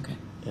shot. Okay.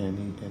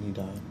 And he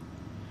died.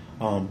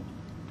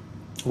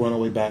 We're on our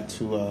way back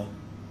to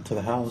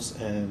the house,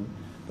 and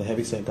the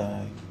heavyset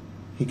guy,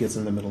 he gets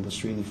in the middle of the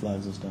street and he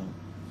flags us down.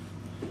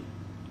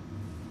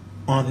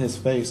 On his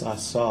face, I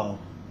saw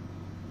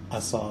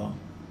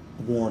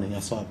warning. I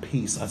saw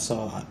peace.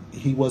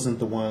 He wasn't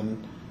the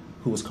one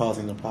who was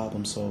causing the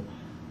problem, so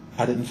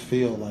I didn't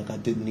feel like I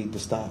didn't need to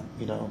stop,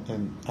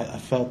 and I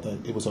felt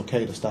that it was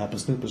okay to stop, and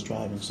Snoop was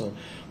driving, so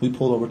we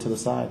pulled over to the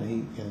side,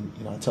 and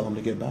I tell him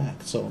to get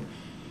back. So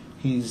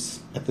he's,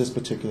 at this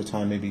particular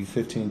time, maybe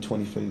 15,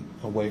 20 feet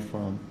away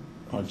from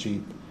our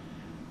Jeep,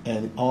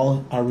 and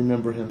all I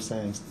remember him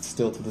saying,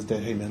 still to this day,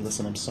 hey man,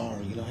 listen, I'm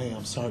sorry, hey,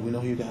 I'm sorry, we know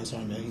who you guys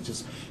are, man,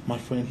 my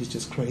friend, he's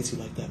just crazy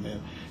like that,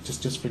 man,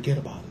 just forget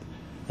about it.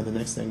 And the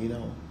next thing you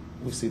know,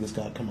 we see this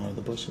guy come out of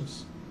the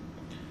bushes.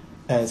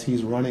 As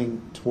he's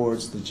running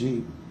towards the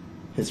Jeep,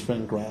 his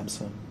friend grabs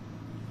him.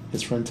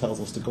 His friend tells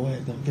us to go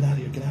ahead, get out of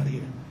here, get out of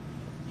here.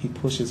 He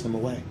pushes him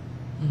away.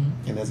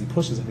 Mm-hmm. And as he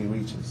pushes him, he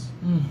reaches.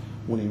 Mm.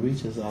 When he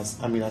reaches, I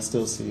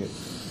still see it.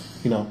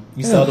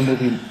 You saw the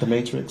movie The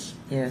Matrix?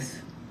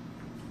 Yes.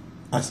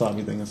 I saw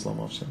everything in slow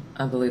motion.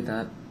 I believe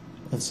that.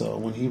 And so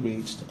when he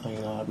reached,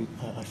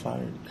 I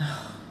fired.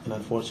 And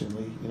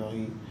unfortunately,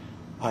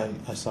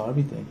 I saw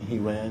everything. He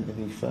ran and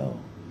he fell.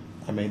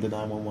 I made the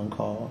 911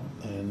 call,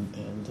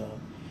 and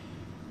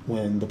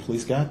when the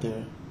police got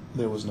there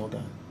was no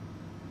gun.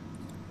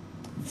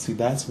 See,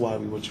 that's why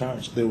we were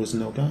charged. There was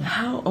no gun.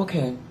 How?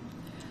 Okay.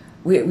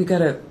 We got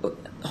to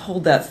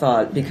hold that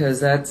thought,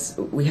 because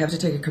we have to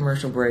take a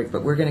commercial break,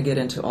 but we're going to get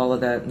into all of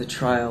that in the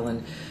trial.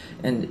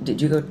 And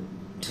did you go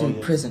to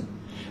prison?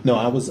 No,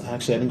 I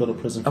didn't go to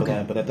prison for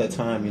that, but at that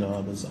time,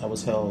 I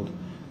was held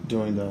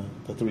during the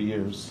 3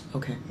 years.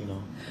 Okay.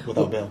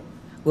 Without bail.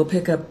 We'll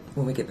pick up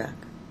when we get back.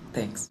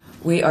 Thanks.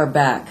 We are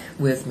back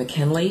with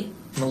McKinnley,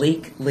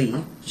 Malik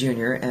Lee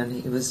Jr.,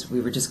 and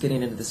we were just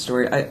getting into the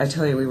story. I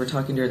tell you, we were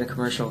talking during the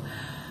commercial,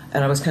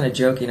 and I was kind of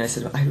joking. I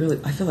said, I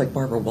feel like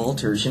Barbara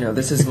Walters.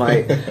 This is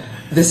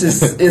this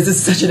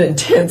is such an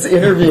intense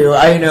interview.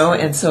 I know.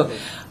 And so,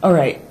 all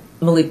right,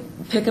 Malik,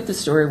 pick up the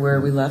story where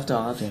we left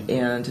off,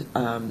 and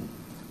go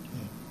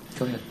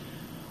ahead.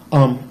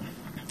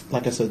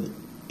 Like I said,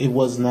 it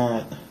wasn't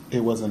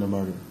a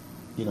murder,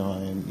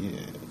 and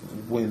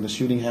when the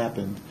shooting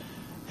happened,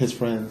 his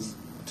friends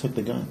took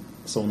the gun.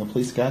 So when the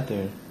police got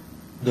there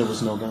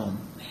was no gun.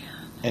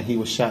 And he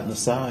was shot in the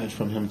side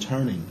from him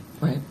turning.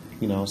 Right.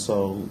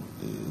 So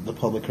the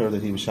public heard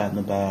that he was shot in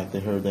the back.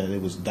 They heard that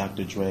it was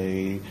Dr.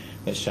 Dre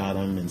that shot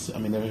him. And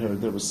they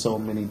heard there was so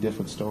many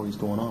different stories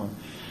going on.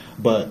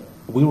 But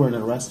we weren't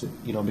arrested,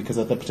 because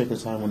at that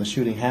particular time when the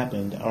shooting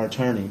happened, our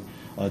attorney,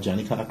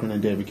 Johnny Cochran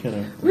and David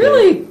Kenner.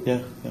 Really?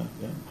 Yeah. Go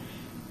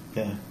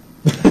ahead.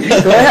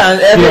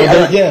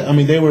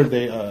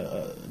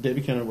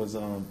 David Kenner was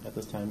at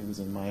this time he was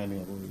in Miami,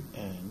 I believe,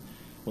 and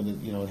when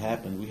it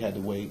happened, we had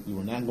to wait. We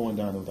were not going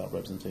down without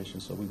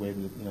representation, so we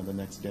waited the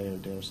next day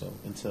or so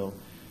until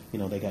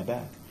they got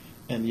back.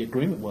 And the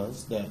agreement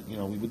was that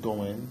we would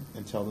go in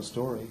and tell the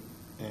story,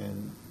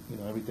 and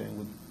everything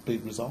would be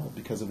resolved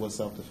because it was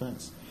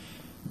self-defense.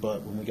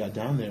 But when we got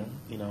down there,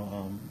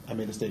 I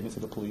made a statement to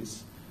the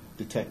police,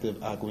 Detective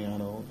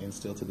Aguiano, and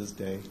still to this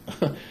day,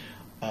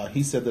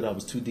 he said that I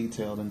was too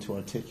detailed and too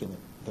articulate,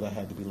 that I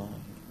had to be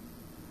lying.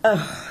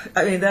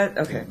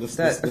 Okay. This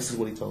is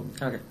what he told me.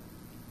 Okay.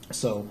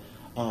 So,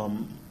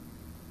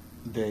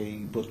 they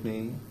booked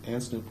me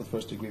and Snoop with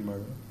first-degree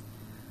murder.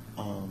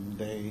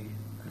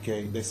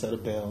 They set a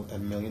bail at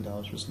 $1 million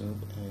for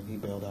Snoop, and he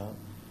bailed out,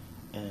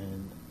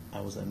 and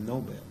I was at no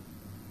bail.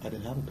 I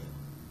didn't have a bail.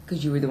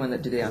 Because you were the one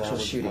that did the actual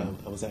shooting.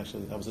 I was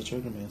a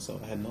trigger man, so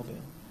I had no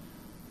bail.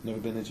 Never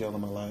been in jail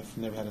in my life.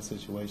 Never had a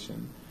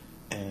situation,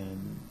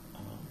 and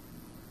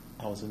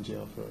I was in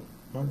jail for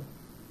murder.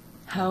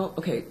 How?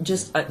 Okay,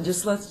 let's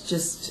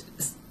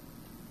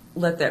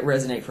let that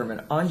resonate for a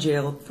minute. On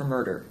jail for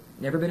murder.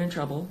 Never been in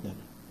trouble. Never.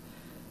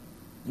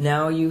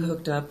 Now you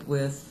hooked up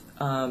with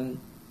a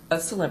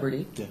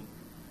celebrity. Yeah.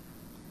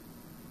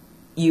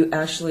 You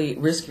actually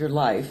risk your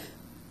life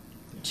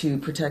to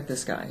protect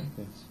this guy.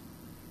 Yes.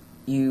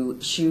 You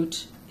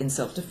shoot in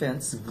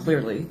self-defense, mm-hmm.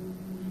 clearly,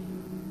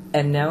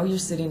 and now you're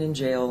sitting in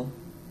jail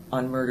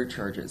on murder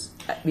charges.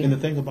 And the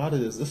thing about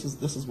it is, this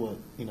is what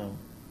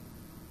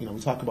we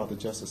talk about the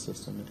justice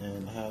system,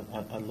 and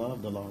I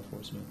love the law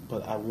enforcement,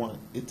 but I want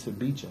it to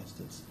be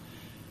justice.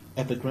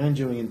 At the grand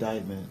jury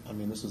indictment,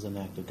 this was an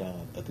act of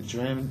God. At the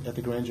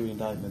grand jury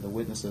indictment, the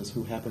witnesses,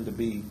 who happened to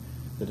be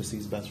the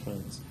deceased's best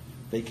friends,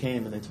 they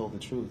came and they told the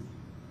truth.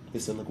 They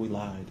said, "Look, we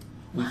lied.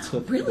 We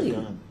took the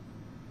gun.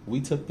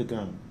 We took the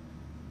gun.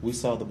 We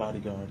saw the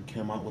bodyguard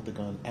came out with the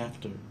gun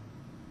after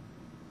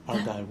our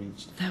guy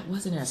reached." That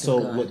was an act of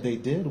God. So what they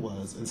did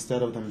was,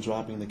 instead of them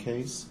dropping the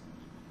case,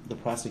 the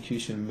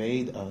prosecution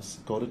made us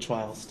go to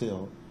trial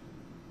still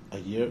a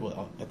year.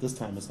 Well, at this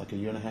time, it's like a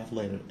year and a half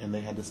later, and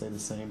they had to say the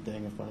same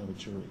thing in front of a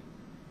jury.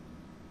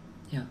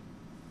 Yeah.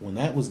 When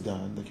that was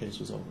done, the case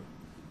was over.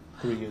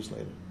 3 years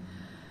later.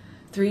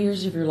 3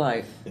 years of your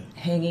life Yeah.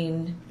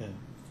 hanging Yeah.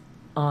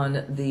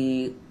 on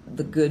the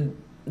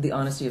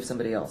honesty of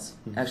somebody else,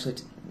 Mhm. actually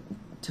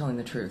telling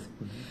the truth.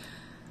 Mhm.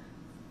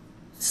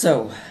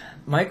 So,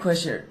 my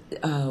question,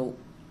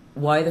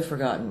 why The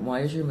Forgotten?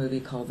 Why is your movie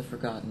called The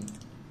Forgotten?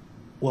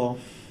 Well,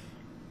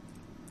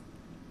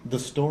 the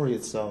story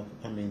itself,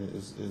 I mean,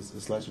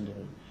 is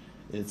legendary.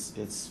 It's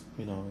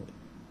you know,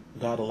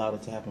 God allowed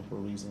it to happen for a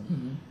reason.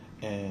 Mm-hmm.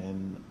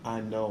 And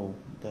I know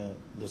that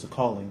there's a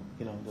calling,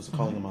 you know, there's a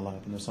calling in my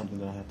life, and there's something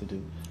that I have to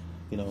do,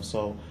 you know.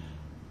 So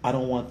I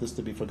don't want this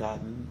to be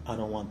forgotten. I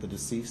don't want the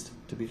deceased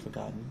to be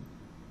forgotten.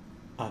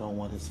 I don't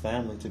want his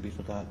family to be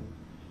forgotten.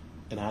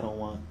 And I don't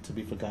want to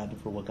be forgotten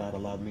for what God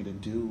allowed me to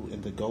do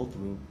and to go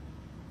through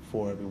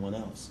for everyone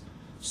else.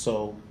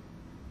 So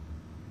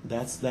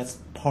that's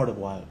part of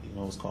why, you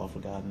know, it's called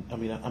Forgotten. I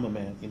mean, I'm a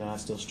man, you know, I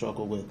still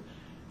struggle with,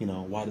 you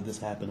know, why did this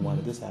happen? Why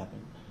did this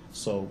happen?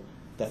 So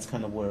that's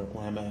kind of where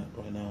I'm at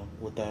right now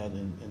with that.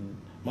 And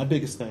my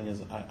biggest thing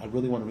is I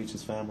really want to reach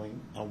his family.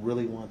 I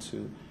really want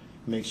to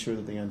make sure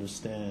that they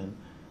understand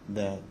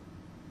that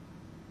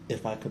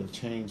if I could have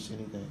changed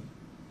anything,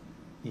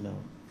 you know,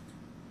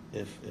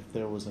 if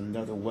there was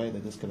another way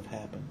that this could have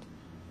happened,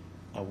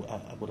 I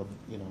would have,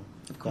 you know,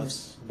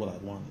 that's what I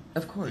wanted.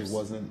 Of course.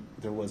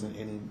 There wasn't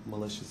any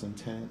malicious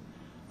intent.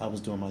 I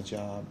was doing my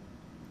job,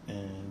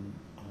 and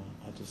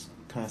I just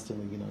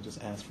constantly, you know,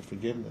 just ask for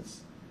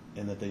forgiveness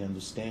and that they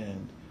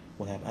understand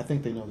what happened. I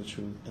think they know the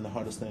truth, and the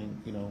hardest thing,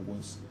 you know,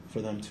 was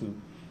for them to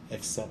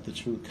accept the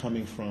truth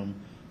coming from,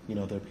 you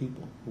know, their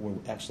people who were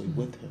actually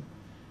with him,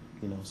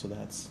 you know. So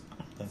that's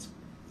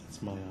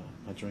my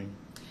dream.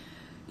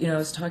 You know, I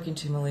was talking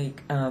to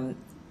Malik. I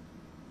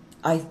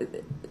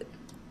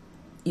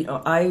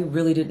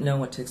really didn't know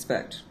what to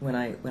expect when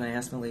I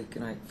asked Malik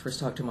and I first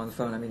talked to him on the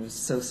phone. I mean, he was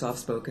so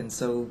soft-spoken,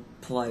 so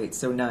polite,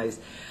 so nice.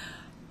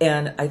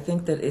 And I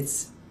think that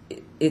it's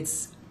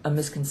a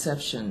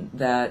misconception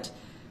that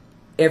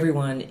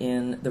everyone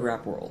in the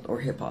rap world or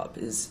hip-hop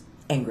is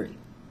angry.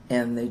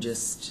 And they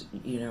just,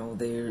 you know,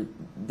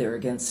 they're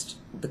against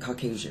the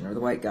Caucasian or the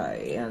white guy,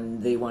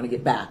 and they want to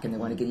get back and they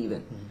want to get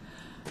even.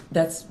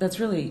 That's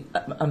really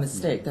a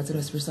mistake. That's a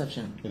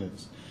misperception. It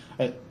is.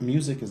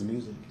 Music is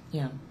music.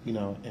 Yeah. You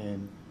know,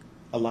 and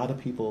a lot of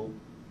people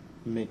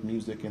make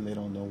music and they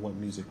don't know what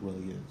music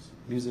really is.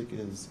 Music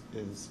is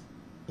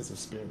a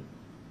spirit.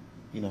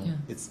 You know, Yeah.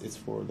 it's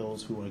for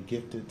those who are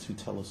gifted to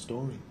tell a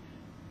story.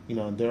 You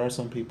know, there are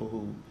some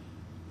people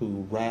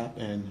who rap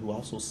and who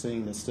also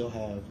sing that still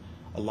have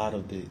a lot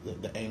of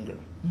the anger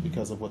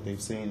because of what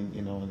they've seen,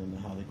 you know, and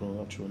how they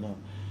grow up, true enough.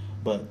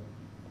 But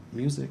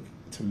music,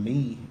 to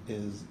me,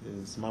 is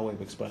my way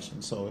of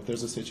expression. So if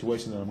there's a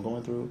situation that I'm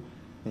going through,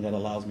 and that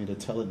allows me to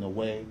tell it in a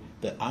way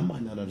that I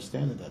might not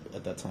understand it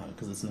at that time,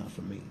 because it's not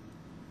for me,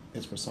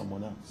 it's for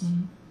someone else.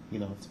 You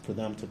know, for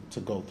them to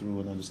go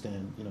through and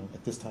understand, you know,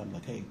 at this time,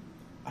 like, hey,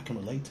 I can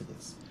relate to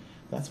this.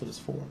 That's what it's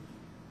for.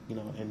 You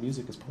know, and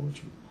music is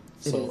poetry.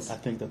 So I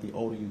think that the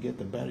older you get,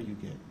 the better you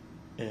get.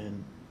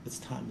 And it's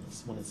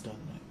timeless when it's done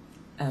right.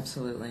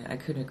 Absolutely. I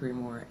couldn't agree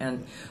more.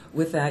 And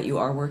with that, you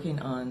are working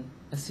on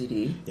a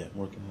CD. Yeah,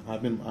 working on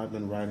it. I've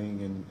been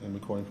writing and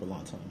recording for a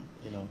long time,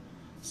 you know.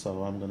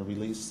 So I'm going to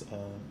release,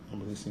 I'm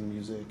releasing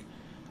music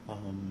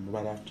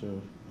right after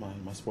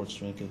my sports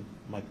drink and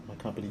my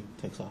company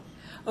takes off.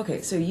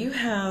 Okay, so you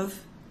have,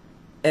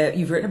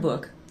 you've written a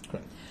book.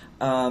 Correct.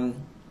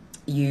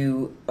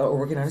 You are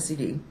working on a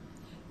CD.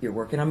 You're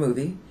working on a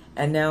movie.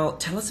 And now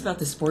tell us about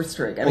the sports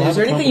drink. I mean, Well, is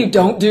there anything you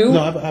don't do?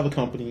 No, I have a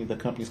company. The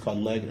company's called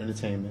Leg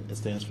Entertainment. It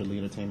stands for Lee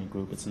Entertainment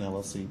Group. It's an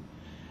LLC.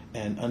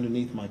 And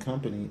underneath my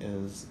company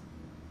is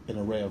an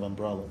array of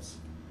umbrellas,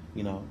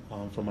 you know,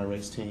 from my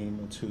race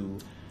team to...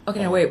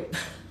 Okay, now wait.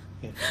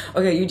 Yeah.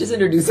 Okay, you just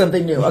introduced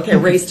something new. Okay,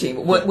 race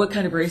team. What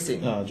kind of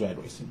racing? Drag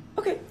racing.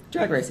 Okay,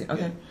 drag racing.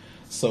 Okay. Yeah.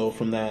 So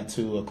from that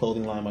to a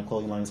clothing line. My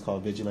clothing line is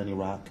called Vigilante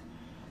Rock.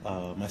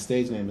 My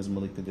stage name is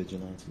Malik the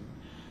Vigilante.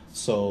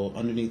 So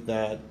underneath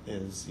that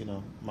is, you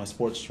know, my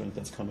sports drink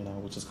that's coming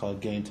out, which is called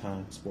Game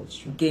Time Sports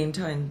Drink. Game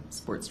Time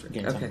Sports Drink.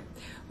 Game Okay. Time.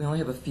 We only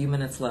have a few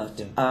minutes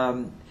left.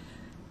 Yeah.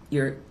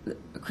 You're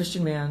a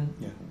Christian man.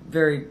 Yeah.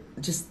 Very,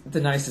 just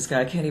the nicest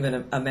guy. I can't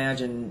even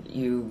imagine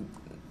you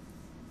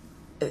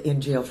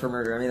in jail for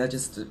murder. I mean,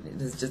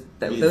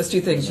 those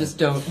two things just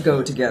don't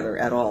go together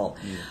at all.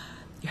 Yeah.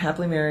 You're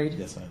happily married.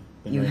 Yes, I am.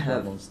 Been You married for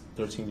have almost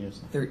 13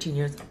 years now. 13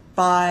 years.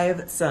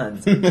 5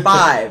 sons.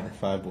 5.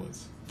 5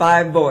 boys.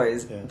 5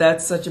 boys. Yeah.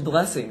 That's such a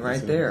blessing right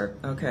Yes, it there.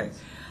 is. Okay.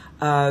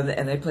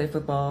 And they play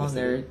football, Yes, and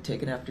they they're do.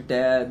 taken after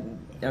dad.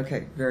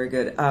 Okay, very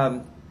good.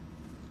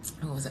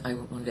 What was it I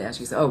wanted to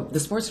ask you? Oh, the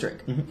sports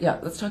drink. Mm-hmm. Yeah,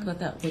 let's talk about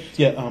that.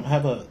 Yeah, I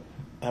have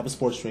a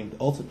sports drink.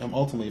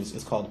 Ultimately,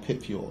 it's called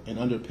Pit Fuel, and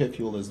under Pit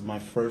Fuel is my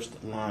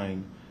first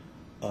line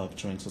of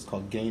drinks. It's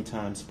called Game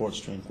Time Sports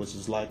Drink, which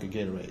is like a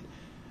Gatorade.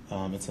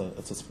 It's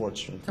a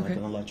sports drink, like Okay.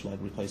 an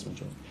electrolyte replacement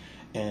drink.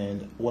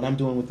 And what I'm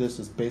doing with this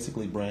is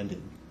basically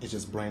branding. It's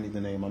just branding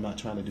the name. I'm not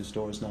trying to do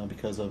stores now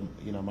because of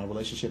my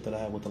relationship that I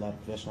have with a lot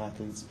of professional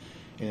athletes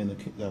in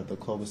the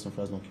Clovis and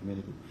Fresno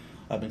community.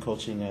 I've been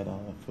coaching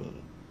for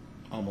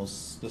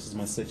almost, this is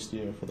my 6th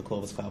year for the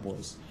Clovis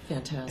Cowboys.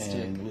 Fantastic.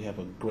 And we have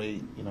a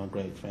great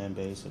fan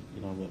base.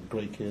 We have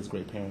great kids,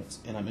 great parents.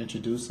 And I'm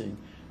introducing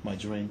my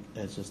drink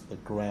at just the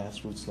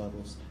grassroots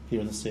levels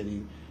here in the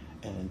city.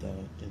 And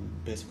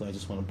basically, I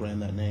just want to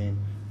brand that name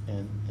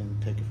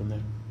and take it from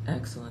there.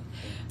 Excellent.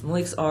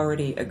 Malik's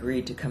already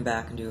agreed to come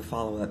back and do a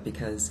follow-up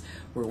because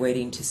we're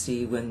waiting to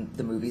see when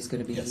the movie's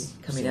going to be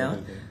coming out.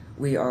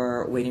 We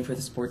are waiting for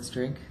the sports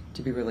drink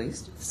to be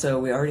released. So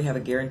we already have a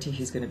guarantee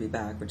he's going to be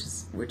back,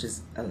 which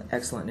is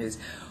excellent news.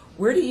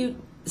 Where do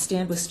you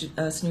stand with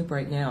Snoop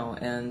right now,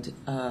 and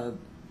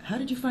how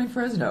did you find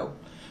Fresno?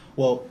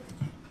 Well,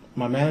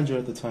 my manager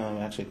at the time,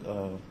 actually,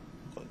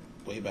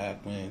 way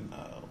back when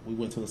we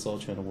went to the Soul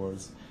Train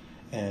Awards,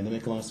 and to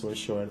make a long story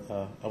short,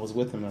 I was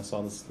with him and I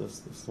saw this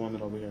woman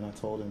over here, and I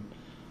told him,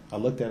 I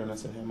looked at her and I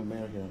said, "Hey, I'm gonna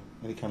marry her,"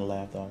 and he kind of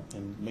laughed out.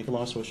 And to make a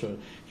long story short,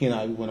 he and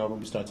I went over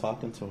and we started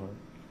talking to her,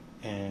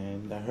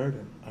 and I heard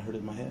her. I heard it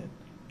in my head,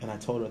 and I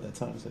told her at that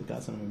time, I said,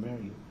 "God said I'm gonna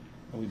marry you,"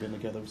 and we've been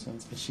together ever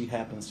since. And she's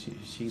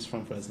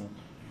from Fresno.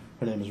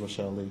 Her name is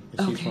Rochelle Lee,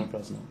 and she's from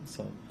Fresno.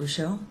 So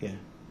Rochelle? Yeah.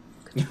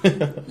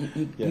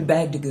 You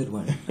bagged a good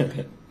one.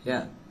 Okay.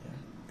 Yeah.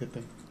 Good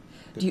thing.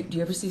 Do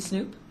you ever see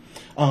Snoop?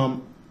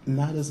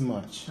 Not as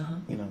much. Uh-huh.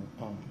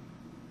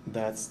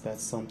 That's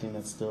something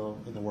that's still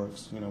in the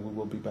works. We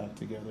will be back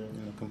together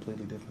in a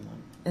completely different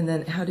light. And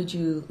then, how did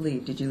you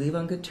leave? Did you leave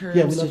on good terms?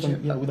 Yeah, we left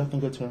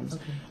on good terms.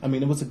 Okay. I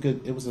mean, it was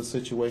a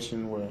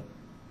situation where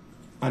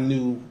I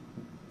knew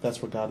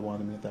that's where God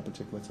wanted me at that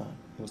particular time.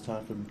 It was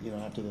time for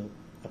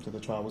after the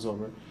trial was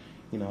over.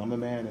 I'm a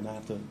man and I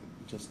have to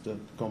just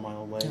go my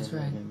own way. That's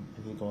right. And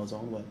he go his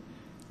own way,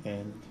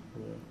 and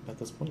we're at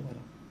this point right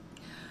now.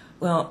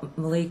 Well,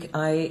 Malik,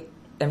 I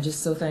am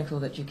just so thankful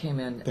that you came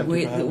in. Thank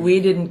you for having me. We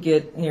didn't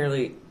get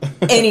nearly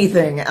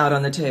anything out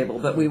on the table,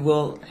 but we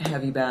will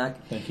have you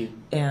back. Thank you.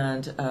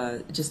 And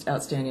just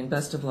outstanding.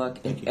 Best of luck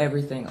in Thank you.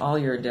 everything, all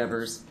your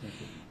endeavors. Thank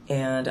you.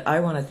 And I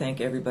want to thank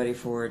everybody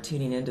for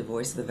tuning in to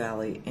Voice of the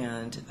Valley.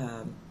 And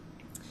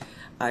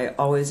I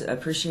always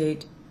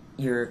appreciate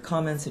your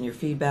comments and your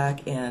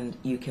feedback. And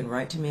you can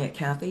write to me at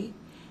Cathy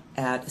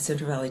at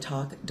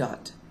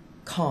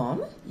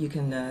centralvalleytalk.com. You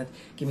can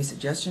give me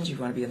suggestions. If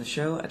you want to be on the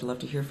show, I'd love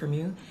to hear from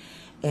you.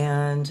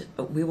 And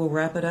we will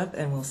wrap it up,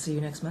 and we'll see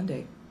you next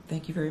Monday.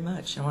 Thank you very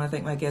much. I want to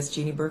thank my guests,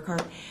 Jeannie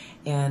Burkhart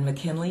and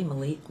McKinnley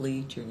Malik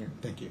Lee Jr.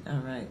 Thank you. All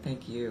right.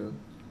 Thank you.